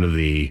is one of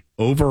the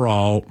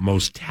overall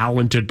most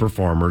talented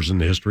performers in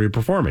the history of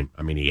performing.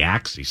 I mean, he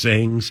acts, he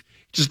sings,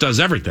 just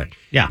does everything.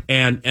 Yeah,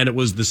 and it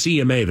was the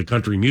CMA, the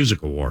Country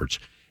Music Awards.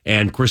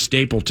 And Chris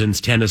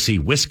Stapleton's Tennessee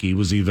Whiskey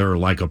was either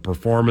like a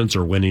performance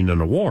or winning an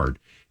award.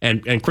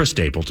 And Chris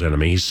Stapleton, I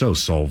mean, he's so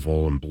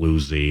soulful and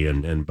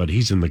bluesy, but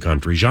he's in the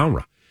country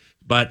genre.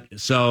 But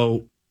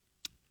so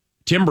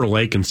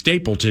Timberlake and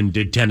Stapleton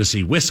did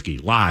Tennessee Whiskey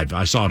live.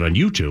 I saw it on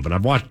YouTube, and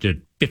I've watched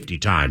it 50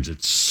 times.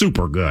 It's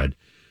super good.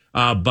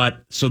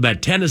 But so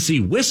that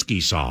Tennessee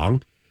Whiskey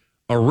song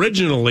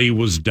originally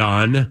was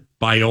done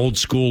by old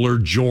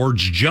schooler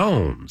George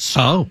Jones.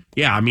 Oh.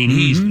 Yeah, I mean,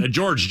 he's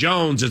George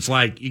Jones. It's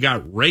like you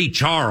got Ray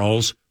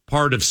Charles,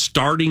 part of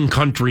starting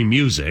country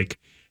music,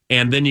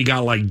 and then you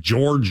got like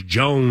George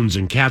Jones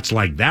and cats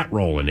like that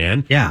rolling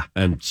in. Yeah.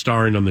 And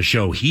starring on the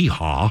show Hee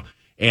Haw.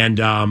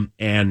 But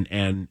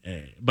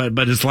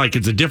it's like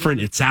it's a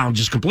different, it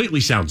just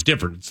completely sounds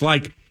different. It's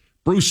like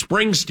Bruce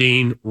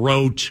Springsteen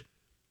wrote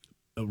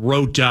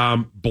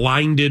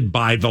Blinded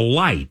by the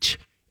Light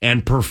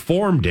and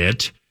performed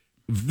it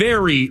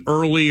very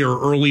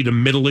early to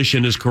middle-ish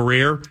in his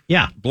career.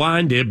 Yeah.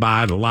 Blinded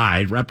by the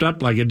light, wrapped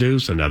up like a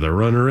deuce, another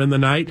runner in the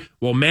night.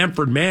 Well,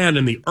 Manfred Mann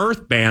and the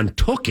Earth Band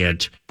took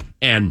it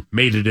and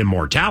made it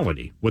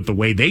Immortality with the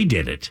way they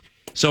did it.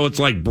 So it's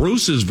like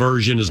Bruce's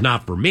version is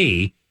not for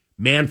me.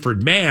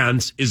 Manfred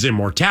Mann's is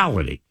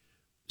Immortality.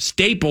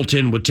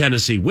 Stapleton with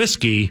Tennessee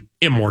Whiskey,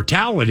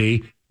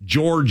 Immortality.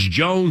 George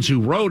Jones,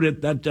 who wrote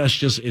it, that's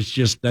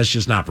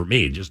just not for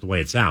me, just the way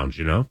it sounds,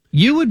 you know?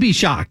 You would be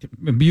shocked,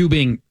 you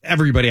being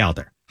everybody out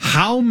there,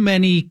 how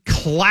many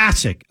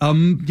classic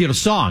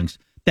songs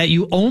that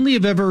you only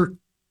have ever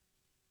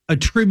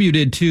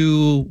attributed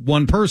to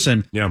one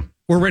person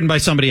were written by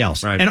somebody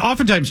else. Right. And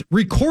oftentimes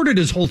recorded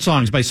as whole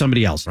songs by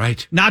somebody else.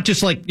 Right. Not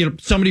just like,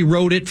 somebody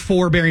wrote it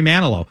for Barry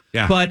Manilow.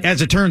 Yeah. But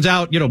as it turns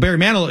out, Barry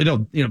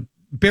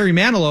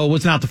Manilow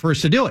was not the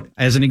first to do it,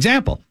 as an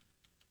example.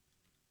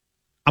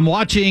 I'm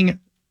watching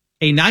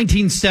a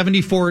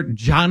 1974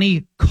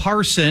 Johnny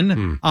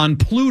Carson on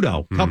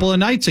Pluto a couple of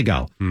nights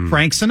ago.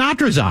 Frank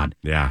Sinatra's on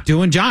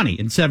doing Johnny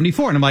in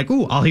 74. And I'm like,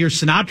 ooh, I'll hear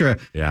Sinatra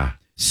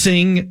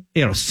sing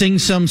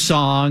some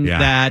song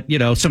that,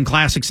 some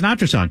classic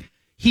Sinatra song.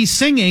 He's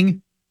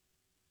singing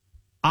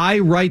I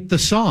Write the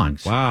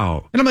Songs.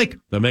 Wow. And I'm like,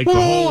 they make the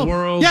whole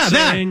world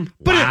sing. That.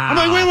 But I'm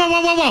like,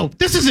 whoa.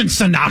 This isn't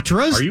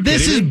Sinatra's. Are you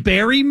this kidding is me?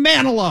 Barry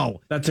Manilow.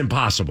 That's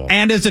impossible.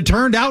 And as it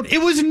turned out, it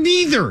was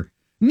neither.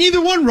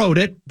 Neither one wrote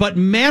it, but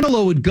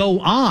Manilow would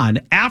go on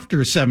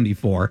after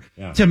 74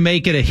 to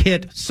make it a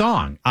hit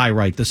song. I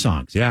Write the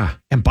Songs. Yeah.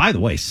 And by the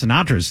way,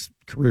 Sinatra's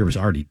career was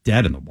already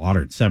dead in the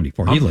water at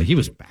 74. He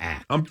was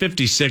bad. I'm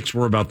 56.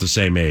 We're about the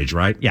same age,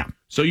 right? Yeah.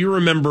 So you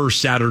remember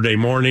Saturday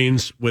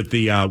mornings with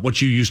the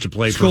what you used to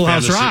play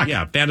Schoolhouse for fantasy, Rock?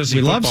 Yeah, fantasy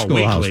we football love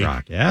Schoolhouse weekly.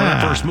 Rock. Yeah. When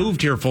I first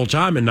moved here full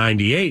time in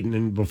 '98, and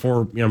then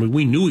before,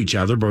 we knew each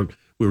other, but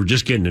we were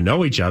just getting to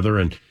know each other,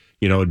 and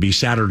it'd be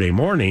Saturday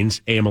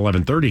mornings, AM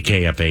 1130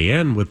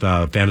 KFAN with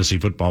fantasy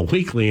football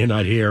weekly, and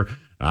I'd hear,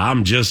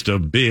 "I'm just a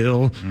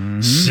Bill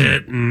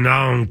sitting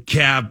on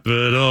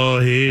Capitol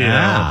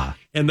Hill,"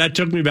 and that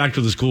took me back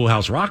to the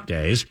Schoolhouse Rock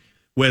days.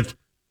 With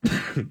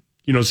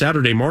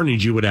Saturday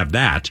mornings, you would have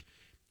that.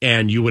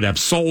 And you would have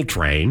Soul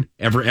Train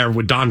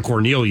with Don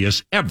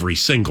Cornelius every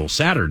single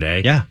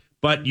Saturday. Yeah.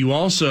 But you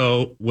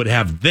also would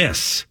have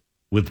this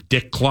with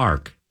Dick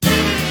Clark.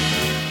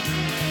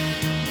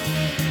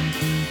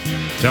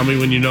 Tell me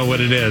when you know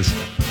what it is.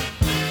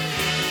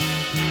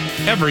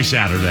 Every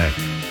Saturday.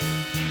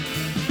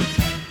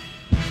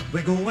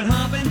 We're going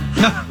hopping.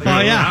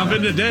 Oh, yeah.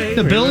 Hopping today.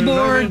 The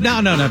Billboard.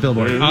 No, not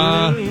Billboard.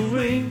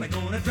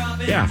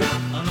 Yeah.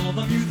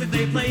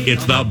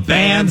 It's the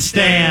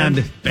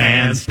Bandstand.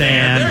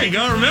 Bandstand. There you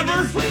go.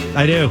 Remember?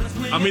 I do.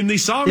 I mean,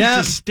 these songs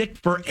just stick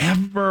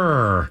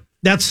forever.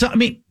 That song,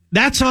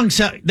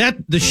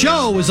 the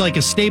show was like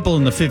a staple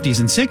in the 50s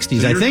and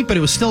 60s, I think, but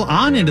it was still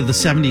on into the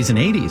 70s and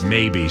 80s.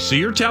 Maybe. So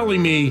you're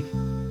telling me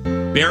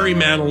Barry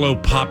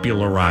Manilow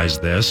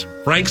popularized this,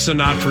 Frank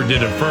Sinatra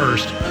did it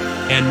first,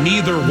 and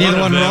neither one of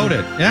them wrote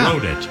it. Yeah.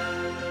 Wrote it.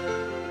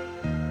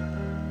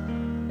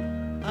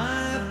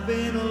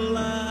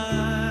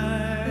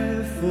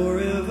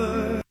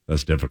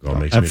 That's difficult.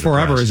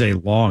 Forever is a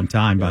long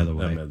time, by the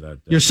way.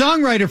 Your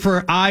songwriter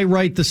for I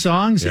Write the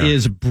Songs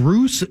is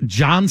Bruce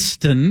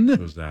Johnston.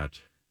 Who's that?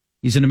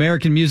 He's an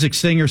American music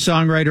singer,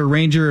 songwriter,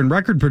 arranger, and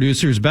record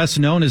producer. He's best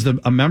known as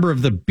a member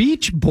of the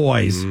Beach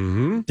Boys.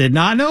 Mm-hmm. Did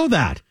not know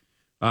that.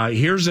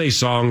 Here's a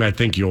song I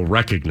think you'll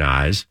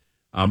recognize.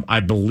 I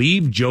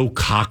believe Joe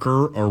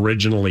Cocker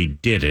originally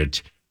did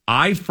it.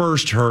 I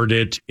first heard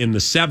it in the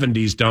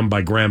 70s done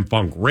by Grand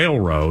Funk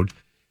Railroad.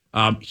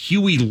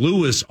 Huey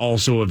Lewis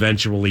also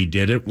eventually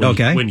did it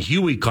when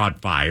Huey caught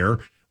fire.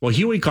 Well,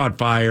 Huey caught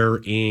fire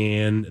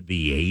in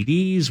the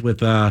 80s with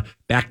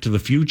Back to the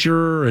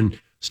Future and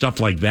stuff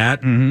like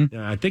that. Mm-hmm.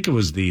 I think it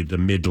was the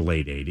mid to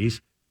late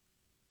 80s.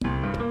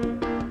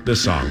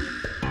 This song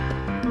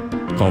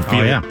called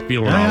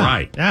Feeling All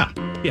Right. Yeah.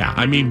 Yeah,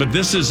 I mean, but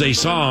this is a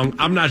song.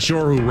 I'm not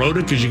sure who wrote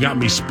it because you got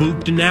me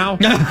spooked now.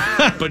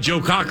 But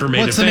Joe Cocker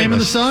made What's it the famous. name of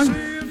the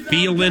song?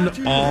 Feeling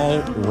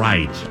All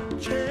Right.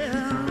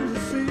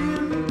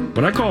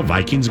 When I call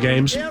Vikings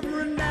games,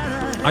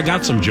 I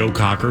got some Joe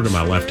Cocker to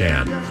my left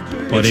hand.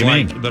 What do you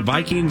mean? The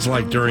Vikings,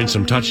 during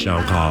some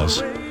touchdown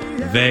calls,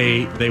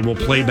 they will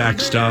play back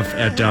stuff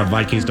at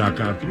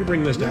Vikings.com. Can you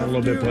bring this down a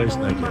little bit, please?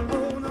 Thank you.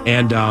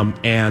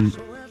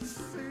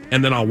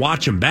 And then I'll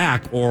watch them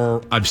back,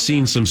 or I've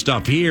seen some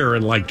stuff here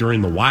and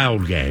during the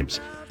Wild games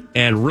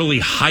and really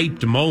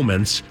hyped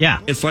moments. Yeah.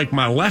 It's like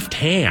my left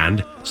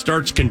hand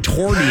starts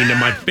contorting and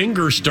my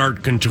fingers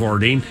start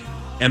contorting.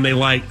 And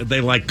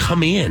they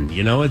come in,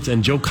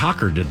 and Joe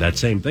Cocker did that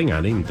same thing. I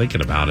didn't even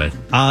thinking about it.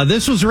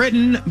 This was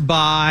written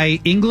by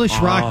English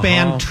rock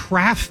band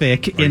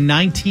Traffic in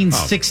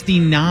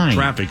 1969.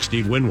 Traffic,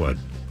 Steve Winwood.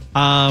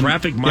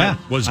 Traffic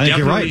was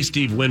definitely right.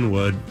 Steve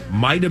Winwood.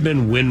 Might have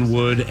been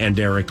Winwood and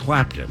Eric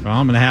Clapton. Well,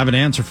 I'm going to have an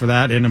answer for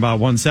that in about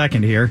 1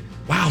 second here.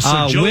 Wow.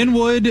 So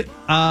Winwood,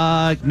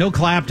 no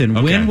Clapton.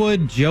 Okay.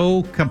 Winwood,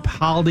 Joe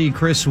Capaldi,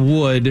 Chris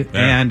Wood,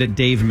 and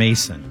Dave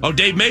Mason. Oh,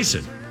 Dave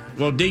Mason.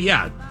 Well,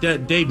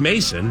 Dave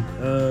Mason.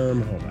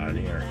 Hold on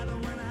here.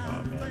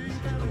 Oh, man.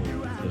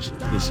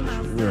 This is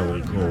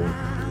really cool.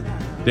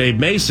 Dave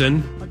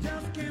Mason.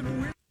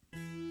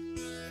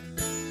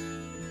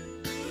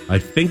 I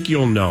think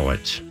you'll know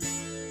it.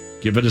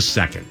 Give it a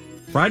second.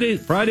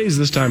 Fridays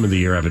this time of the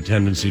year have a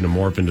tendency to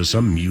morph into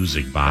some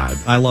music vibe.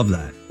 I love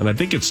that. And I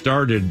think it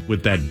started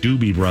with that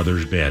Doobie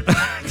Brothers bit.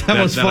 that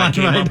was fun, I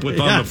came right? up with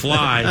on the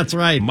fly. That's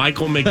right.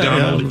 Michael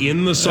McDonald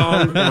in the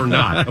song or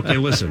not? Okay,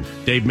 listen.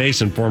 Dave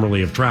Mason,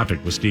 formerly of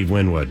Traffic, with Steve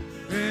Winwood.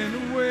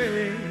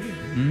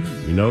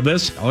 You know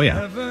this? Oh,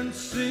 yeah.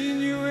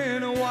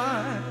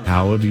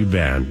 How have you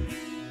been?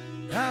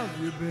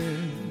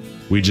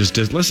 We just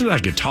listen to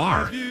that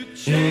guitar.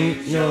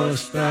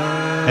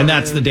 And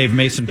that's the Dave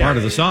Mason part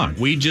of the song.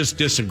 We just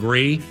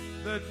disagree.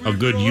 A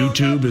good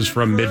YouTube is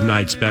from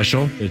Midnight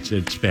Special.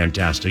 It's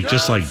fantastic.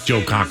 Just like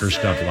Joe Cocker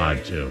stuff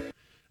live, too.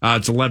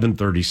 It's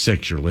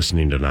 11:36. You're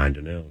listening to 9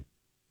 to Noon.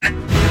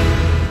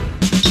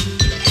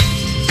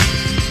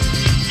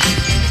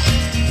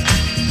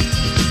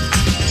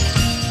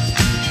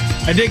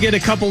 I did get a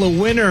couple of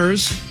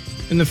winners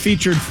in the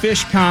featured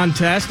fish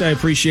contest. I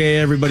appreciate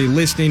everybody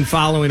listening,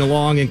 following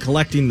along, and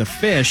collecting the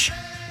fish.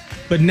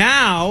 But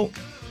now,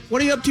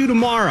 what are you up to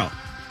tomorrow?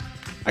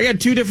 I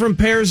got 2 different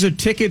pairs of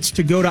tickets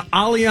to go to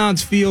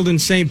Allianz Field in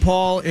St.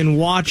 Paul and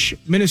watch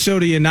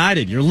Minnesota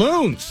United, your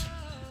Loons,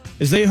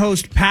 as they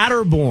host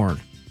Paderborn.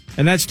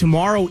 And that's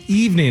tomorrow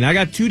evening. I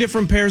got 2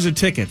 different pairs of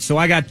tickets, so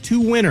I got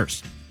 2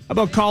 winners. How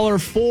about caller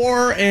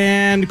 4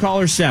 and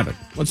caller 7?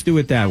 Let's do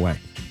it that way.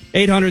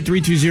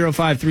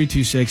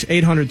 800-320-5326.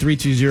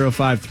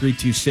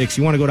 800-320-5326.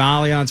 You want to go to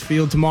Allianz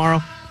Field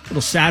tomorrow?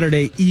 Little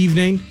Saturday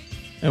evening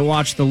and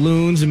watch the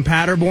Loons in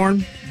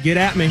Paderborn? Get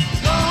at me.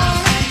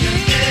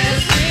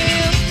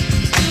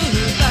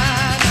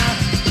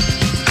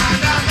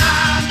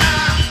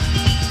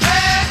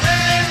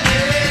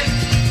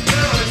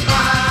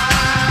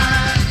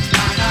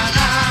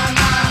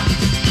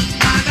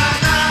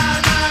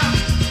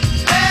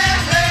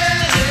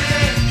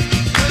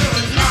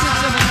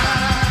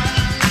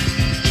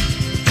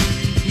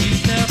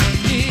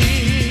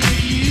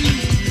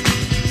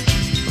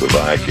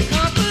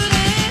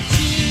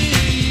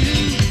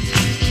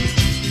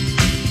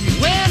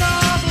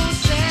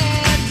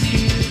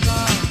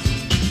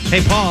 Hey,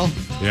 Paul.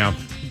 Yeah.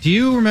 Do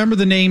you remember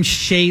the name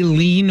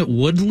Shailene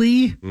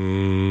Woodley?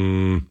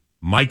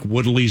 Mike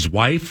Woodley's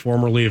wife,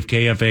 formerly of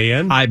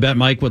KFAN? I bet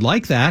Mike would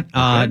like that.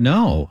 Okay.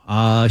 No.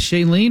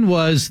 Shailene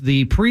was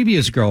the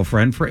previous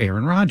girlfriend for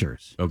Aaron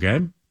Rodgers.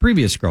 Okay.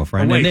 Previous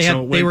girlfriend. And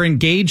they were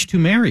engaged to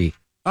marry.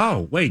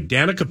 Oh, wait.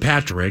 Danica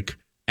Patrick,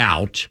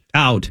 out.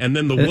 And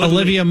then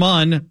Olivia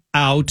Munn,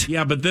 out.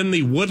 Yeah, but then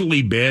the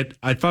Woodley bit,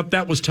 I thought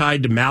that was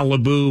tied to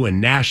Malibu and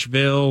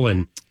Nashville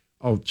and...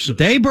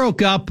 They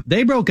broke up. Oh,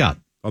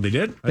 they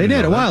did? They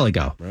did a while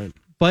ago. Right.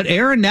 But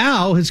Aaron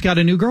now has got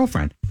a new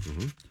girlfriend.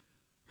 Mm-hmm.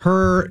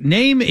 Her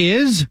name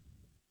is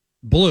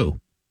Blue.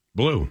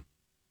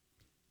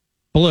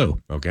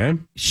 Okay.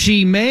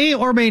 She may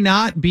or may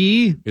not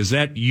be. Is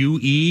that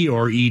UE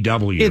or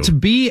EW? It's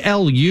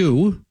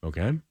BLU.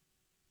 Okay.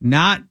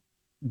 Not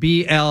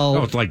BL.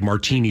 Oh, it's like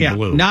Martini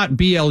Blue. Not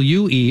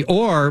BLUE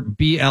or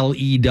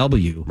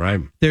BLEW.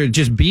 Right. They're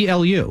just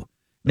BLU.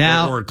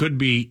 Now, or it could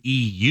be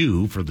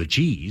EU for the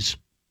cheese.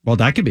 Well,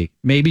 that could be.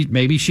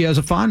 Maybe she has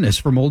a fondness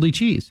for moldy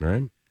cheese.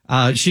 Right.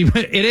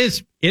 It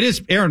is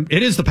Aaron.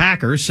 It is the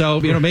Packers, so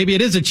maybe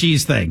it is a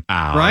cheese thing,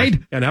 right?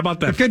 And how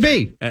about that? It could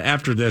be.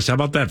 After this, how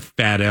about that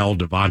fat L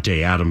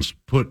Davante Adams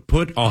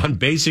put on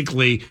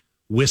basically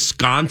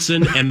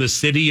Wisconsin and the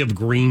city of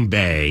Green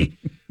Bay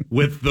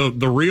with the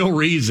real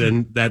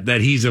reason that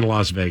he's in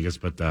Las Vegas,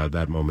 but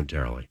that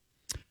momentarily.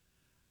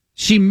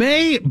 She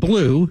may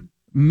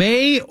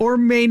or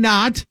may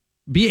not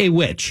be a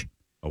witch.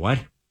 A what?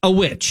 A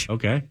witch.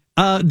 Okay.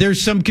 There's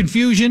some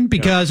confusion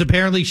because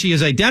apparently she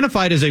is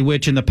identified as a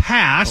witch in the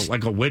past. Oh,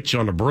 like a witch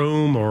on a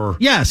broom or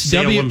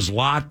Salem's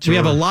Lot? We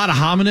have a lot of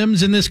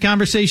homonyms in this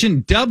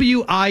conversation.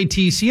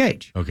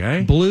 WITCH.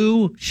 Okay.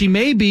 Blue. She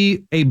may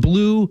be a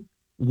blue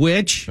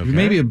witch. Okay.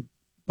 Maybe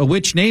a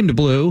witch named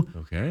Blue.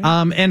 Okay.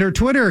 And her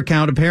Twitter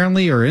account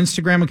apparently, or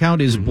Instagram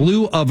account is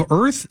Blue of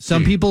Earth.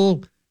 Some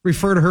people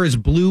refer to her as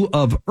Blue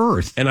of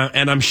Earth. And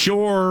I'm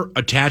sure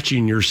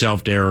attaching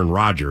yourself to Aaron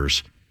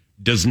Rodgers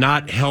does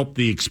not help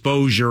the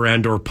exposure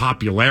and or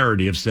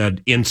popularity of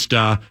said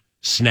Insta,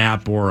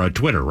 Snap, or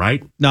Twitter,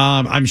 right? No,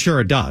 I'm sure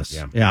it does.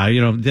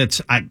 Yeah,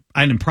 that's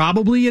I'm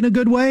probably in a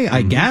good way,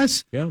 I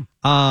guess. Yeah.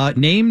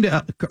 Named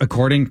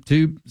according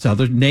to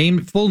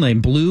full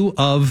name Blue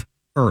of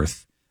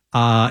Earth,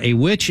 a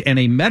witch and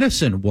a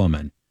medicine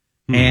woman,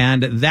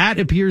 and that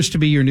appears to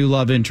be your new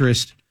love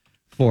interest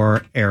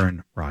for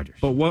Aaron Rodgers.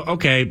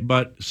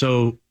 But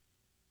so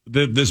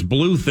this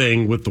blue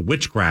thing with the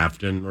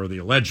witchcraft or the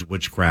alleged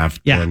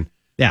witchcraft and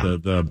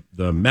the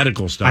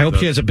medical stuff. I hope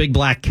she has a big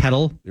black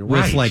kettle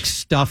with like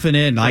stuff in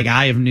it, and like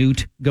Eye of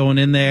Newt going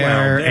in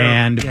there,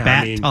 and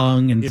bat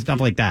tongue and stuff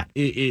like that.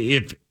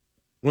 If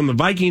when the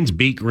Vikings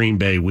beat Green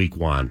Bay week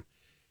 1,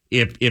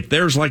 if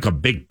there's like a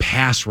big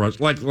pass rush,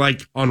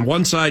 like on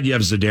one side you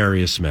have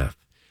Zadarius Smith,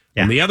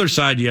 on the other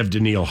side you have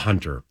Danielle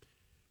Hunter.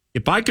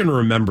 If I can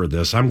remember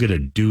this, I'm going to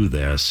do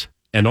this,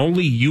 and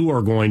only you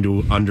are going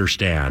to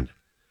understand.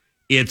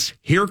 It's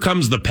here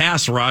comes the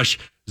pass rush.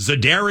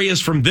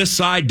 Zadarius from this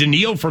side,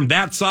 Danielle from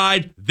that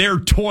side. They're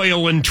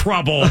toil and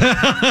trouble,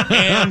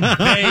 and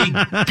they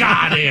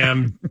got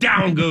him.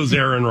 Down goes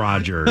Aaron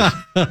Rodgers.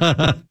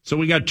 So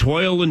we got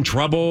toil and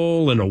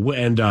trouble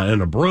and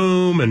a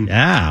broom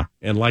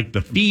and like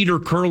the feet are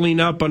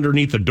curling up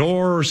underneath the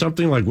door or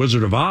something like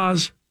Wizard of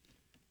Oz.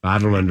 I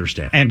don't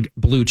understand. And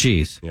blue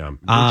cheese. Yeah.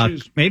 Blue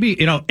cheese. Maybe,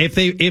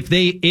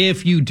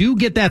 if you do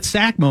get that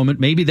sack moment,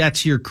 maybe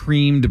that's your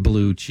creamed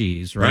blue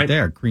cheese right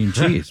there. Cream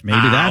cheese. Maybe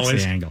that's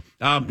the angle.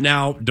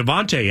 Now,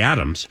 Davante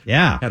Adams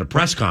had a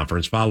press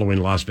conference following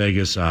Las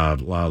Vegas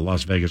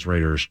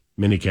Raiders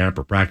minicamp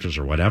or practice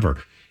or whatever.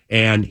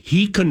 And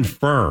he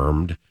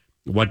confirmed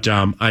what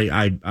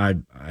I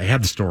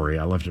had the story.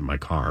 I left it in my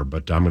car,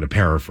 but I'm going to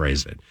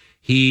paraphrase it.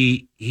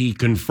 He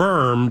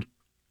confirmed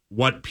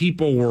what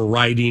people were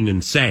writing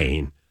and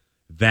saying,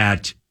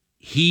 that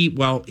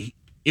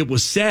it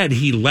was said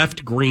he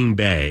left Green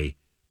Bay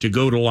to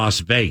go to Las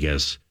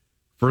Vegas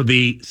for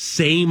the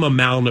same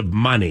amount of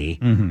money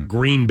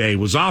Green Bay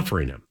was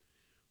offering him.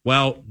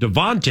 Well,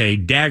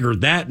 Davante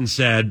daggered that and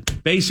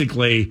said,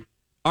 basically,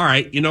 all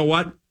right, you know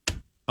what?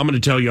 I'm going to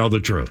tell you all the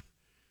truth.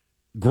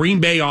 Green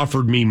Bay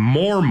offered me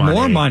more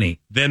money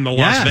than the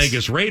Las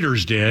Vegas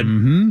Raiders did,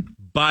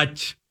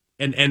 but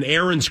and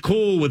Aaron's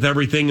cool with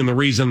everything, and the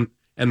reason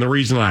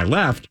I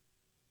left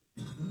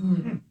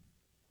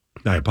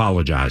I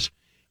apologize.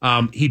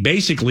 He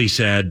basically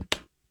said,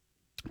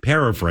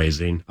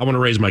 paraphrasing, I want to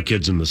raise my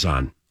kids in the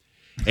sun.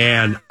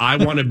 And I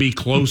want to be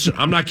close.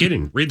 I'm not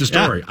kidding. Read the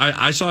story. Yeah.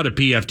 I saw it at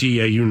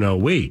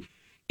PFT.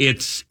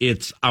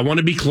 It's I want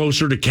to be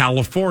closer to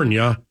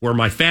California where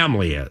my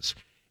family is.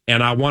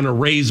 And I want to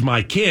raise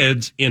my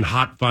kids in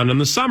hot fun in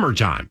the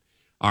summertime.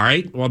 All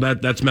right. Well,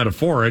 that's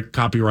metaphoric.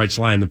 Copyright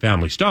Sly and the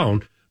Family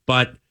Stone.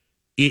 But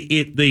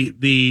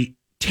the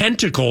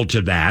tentacle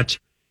to that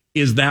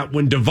is that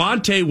when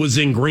Davante was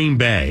in Green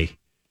Bay,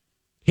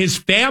 his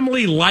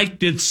family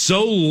liked it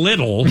so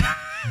little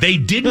they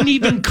didn't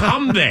even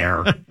come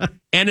there.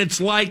 And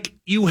it's like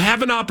you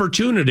have an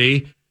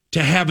opportunity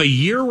to have a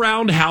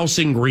year-round house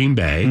in Green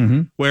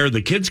Bay where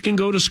the kids can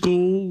go to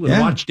school and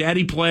watch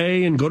daddy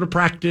play and go to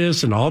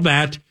practice and all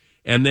that.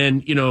 And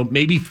then,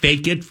 maybe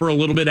fake it for a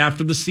little bit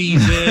after the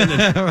season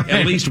and right.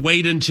 At least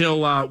wait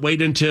until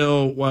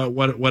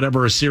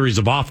whatever a series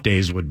of off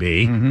days would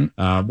be.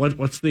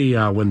 What's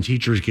the when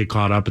teachers get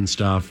caught up and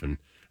stuff and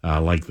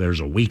like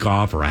there's a week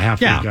off or a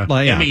half week off.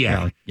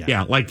 MEA.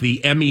 Yeah, like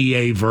the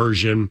MEA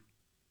version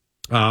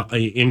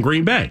in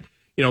Green Bay.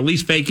 At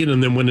least fake it,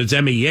 and then when it's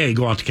MEA,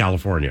 go out to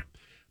California.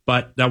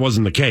 But that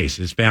wasn't the case.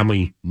 His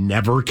family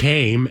never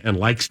came and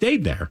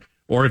stayed there.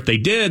 Or if they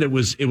did, it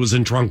was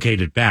in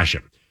truncated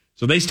fashion.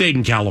 So they stayed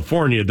in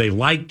California. They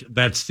liked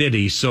that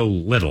city so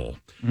little.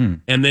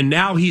 And then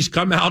now he's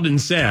come out and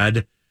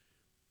said,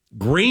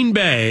 Green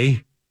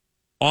Bay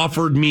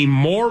offered me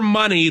more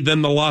money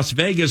than the Las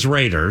Vegas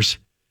Raiders,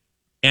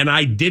 and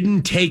I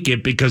didn't take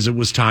it because it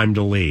was time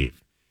to leave.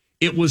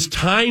 It was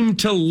time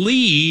to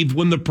leave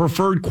when the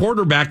preferred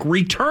quarterback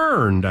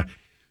returned.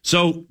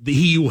 So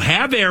you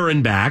have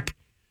Aaron back.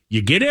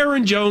 You get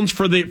Aaron Jones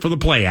for the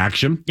play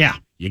action. Yeah.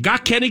 You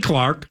got Kenny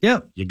Clark.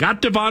 Yep. You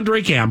got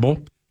Devondre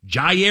Campbell.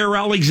 Jair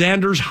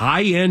Alexander's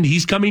high end.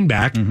 He's coming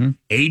back.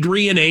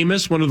 Adrian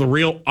Amos, one of the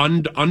real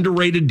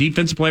underrated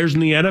defense players in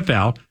the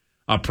NFL.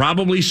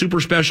 Probably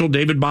super special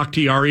David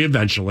Bakhtiari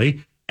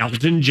eventually.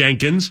 Elton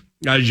Jenkins,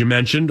 as you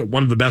mentioned,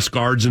 one of the best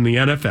guards in the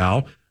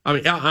NFL. I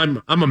mean,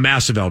 I'm a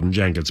massive Elton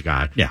Jenkins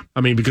guy. Yeah.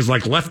 I mean, because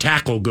left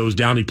tackle goes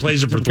down, he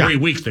plays it for 3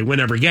 weeks, they win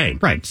every game.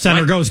 Right.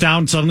 Center goes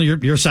down, suddenly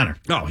you're center.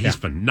 Oh, he's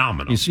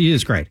phenomenal. He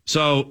is great.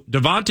 So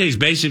Davante's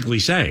basically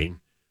saying,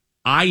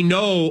 I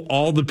know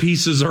all the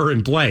pieces are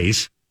in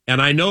place,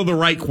 and I know the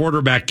right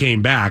quarterback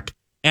came back,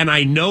 and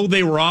I know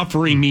they were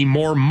offering me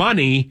more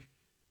money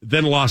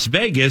than Las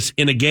Vegas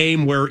in a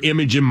game where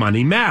image and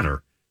money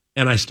matter,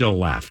 and I still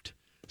left.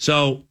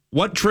 So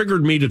what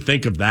triggered me to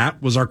think of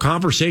that was our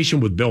conversation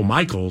with Bill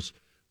Michaels,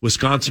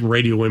 Wisconsin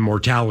Radio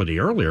Immortality,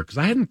 earlier, because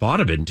I hadn't thought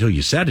of it until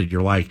you said it.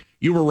 You're like,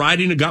 you were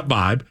riding a gut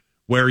vibe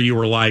where you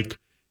were like,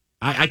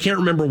 I can't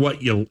remember what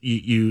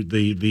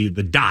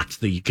the dots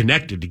that you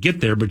connected to get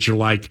there, but you're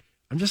like,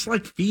 I'm just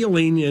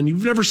feeling, and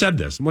you've never said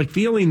this, I'm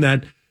feeling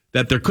that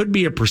there could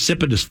be a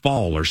precipitous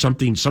fall or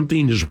something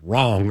is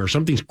wrong or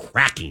something's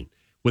cracking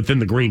within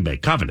the Green Bay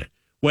covenant,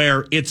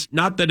 where it's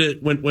not that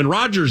when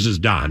Rodgers is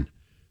done,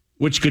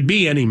 which could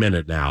be any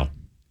minute now,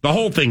 the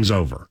whole thing's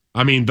over.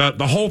 I mean,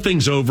 the whole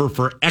thing's over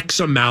for X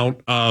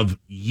amount of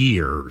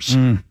years,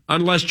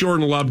 unless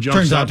Jordan Love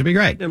turns out to be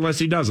great. Unless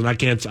he doesn't, I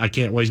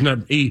can't. Well,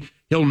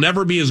 he'll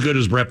never be as good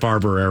as Brett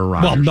Favre or Aaron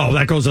Rodgers. Well, no,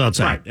 that goes without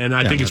saying. Right, and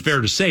I think it's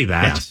fair to say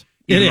that. Yes,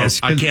 it is.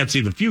 I can't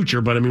see the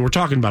future, but I mean, we're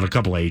talking about a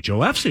couple of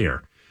HOFs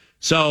here,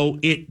 so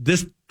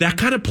that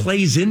kind of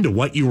plays into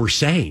what you were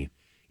saying.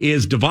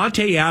 Is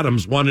Davante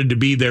Adams wanted to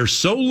be there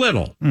so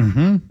little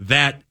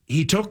that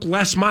he took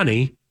less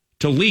money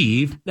to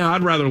leave. Now,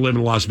 I'd rather live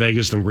in Las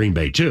Vegas than Green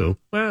Bay, too.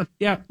 Well,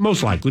 yeah,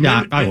 most likely.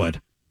 Yeah, I would.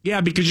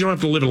 Yeah, because you don't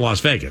have to live in Las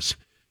Vegas.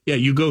 Yeah,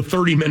 you go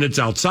 30 minutes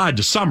outside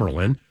to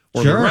Summerlin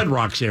or the Red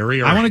Rocks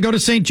area. I want to go to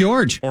St.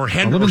 George. Or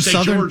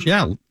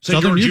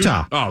southern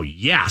Utah. Oh,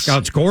 yes. Oh,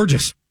 it's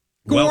gorgeous.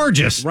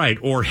 Gorgeous. Well, right,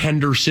 or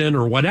Henderson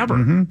or whatever.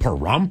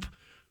 Pahrump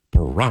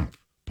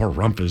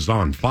is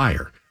on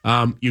fire.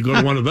 You go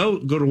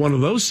to one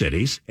of those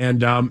cities,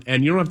 and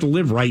you don't have to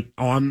live right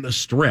on the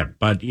strip,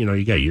 but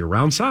you got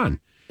year-round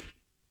sun.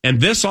 And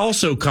this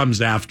also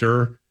comes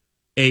after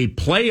a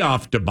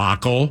playoff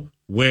debacle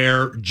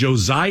where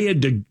Josiah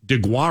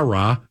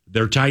DeGuara,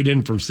 their tight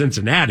end from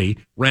Cincinnati,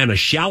 ran a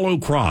shallow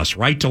cross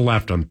right to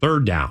left on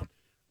third down.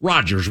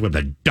 Rodgers with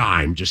a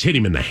dime just hit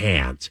him in the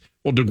hands.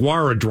 Well,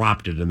 DeGuara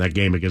dropped it in that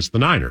game against the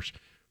Niners.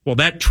 Well,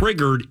 that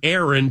triggered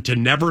Aaron to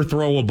never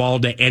throw a ball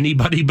to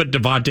anybody but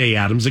Davante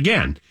Adams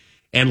again.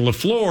 And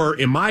LaFleur,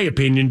 in my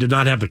opinion, did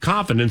not have the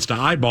confidence to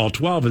eyeball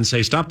 12 and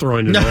say, stop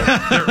throwing it.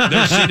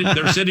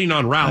 They're sitting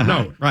on route.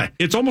 No, right.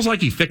 It's almost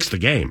like he fixed the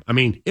game. I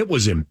mean, it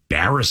was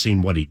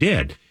embarrassing what he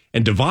did.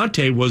 And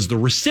Davante was the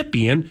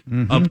recipient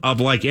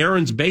of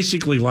Aaron's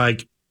basically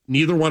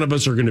neither one of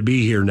us are going to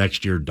be here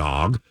next year,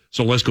 dog.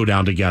 So let's go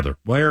down together.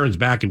 Well, Aaron's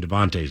back and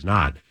Davante's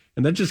not.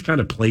 And that just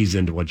kind of plays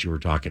into what you were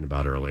talking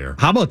about earlier.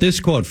 How about this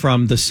quote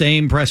from the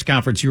same press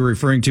conference you were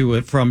referring to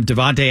from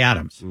Davante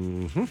Adams?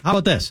 How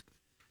about this?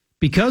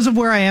 Because of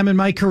where I am in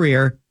my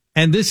career,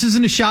 and this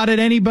isn't a shot at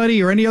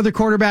anybody or any other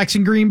quarterbacks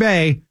in Green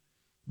Bay,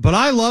 but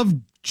I love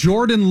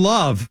Jordan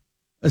Love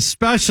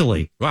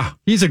especially. Wow.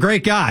 He's a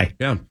great guy.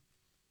 Yeah.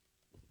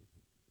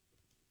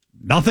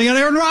 Nothing on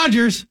Aaron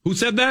Rodgers. Who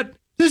said that?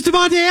 There's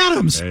Davante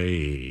Adams.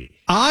 Hey.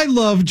 I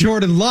love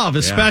Jordan Love,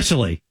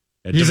 especially.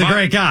 Yeah. He's a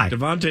great guy.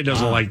 Davante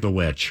doesn't like the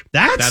witch.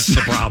 That's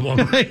the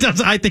problem. I think he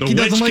doesn't like the witch.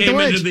 The witch came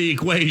into the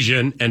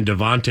equation, and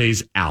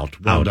Davante's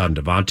out. Well done,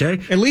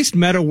 Davante. At least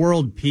Meta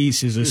World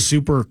Peace is a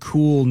super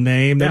cool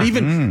name that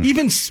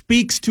even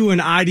speaks to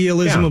an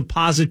idealism of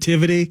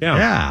positivity.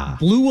 Yeah.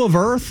 Blue of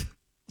Earth?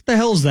 What the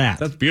hell's that?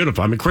 That's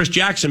beautiful. I mean, Chris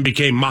Jackson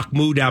became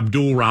Mahmoud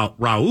Abdul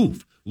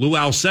Rauf. Lou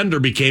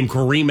Alcindor became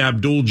Kareem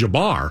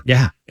Abdul-Jabbar.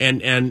 Yeah.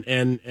 And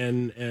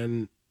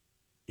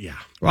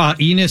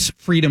Enos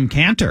Freedom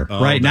Cantor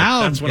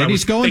now. That's what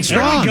he's going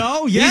strong. There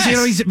we go.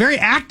 Yes. He's very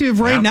active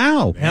right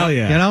now. Hell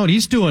yeah. And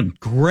he's doing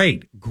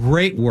great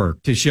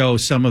work to show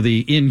some of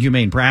the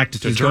inhumane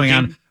practices going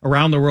on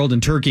around the world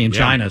in Turkey and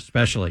China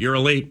especially. You're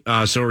elite.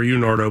 So are you,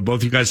 Nordo. Both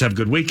of you guys have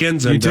good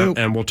weekends. You too.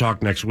 And we'll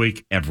talk next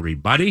week.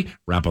 Everybody,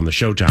 wrap on the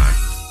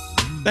showtime.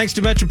 Thanks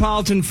to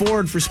Metropolitan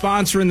Ford for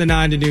sponsoring the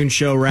 9 to Noon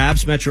show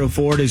wraps. Metro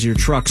Ford is your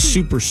truck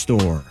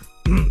superstore.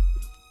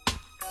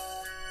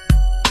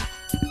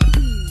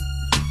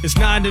 It's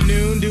 9 to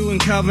Noon, doing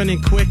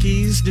Covenant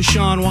quickies.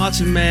 Deshaun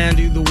Watson, man,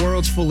 dude, the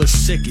world's full of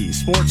sickies.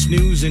 Sports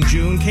news in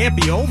June can't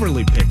be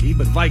overly picky,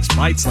 but Vikes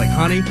bites like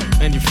honey,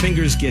 and your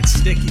fingers get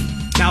sticky.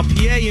 Now,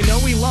 PA, you know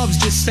he loves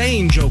just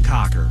saying Joe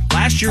Cocker.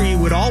 Last year he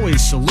would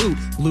always salute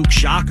Luke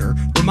Shocker.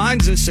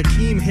 Reminds us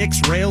Akeem Hicks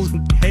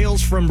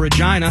hails from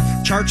Regina.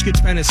 Charch gets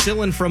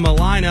penicillin from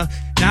Alina.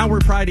 Now we're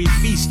Friday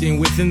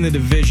feasting within the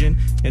division.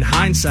 In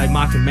hindsight,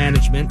 mocking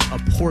management, a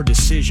poor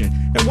decision.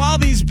 And while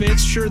these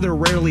bits, sure, they're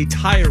rarely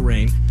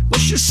tiring,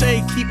 let's just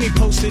say keep me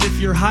posted if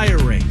you're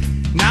hiring.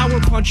 Now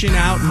we're punching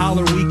out,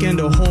 holler weekend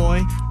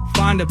ahoy.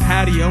 Find a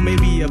patio,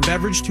 maybe a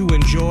beverage to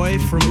enjoy.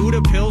 From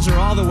Uda Pills or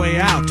all the way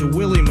out to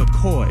Willie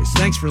McCoy's.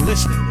 Thanks for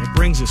listening. It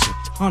brings us a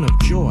ton of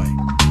joy.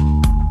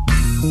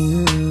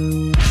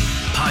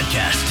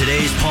 Podcast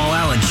today's Paul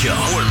Allen Show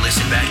or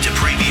listen back to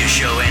previous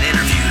show and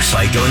interviews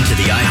by going to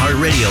the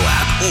iHeartRadio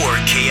app or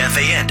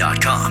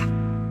KFAN.com.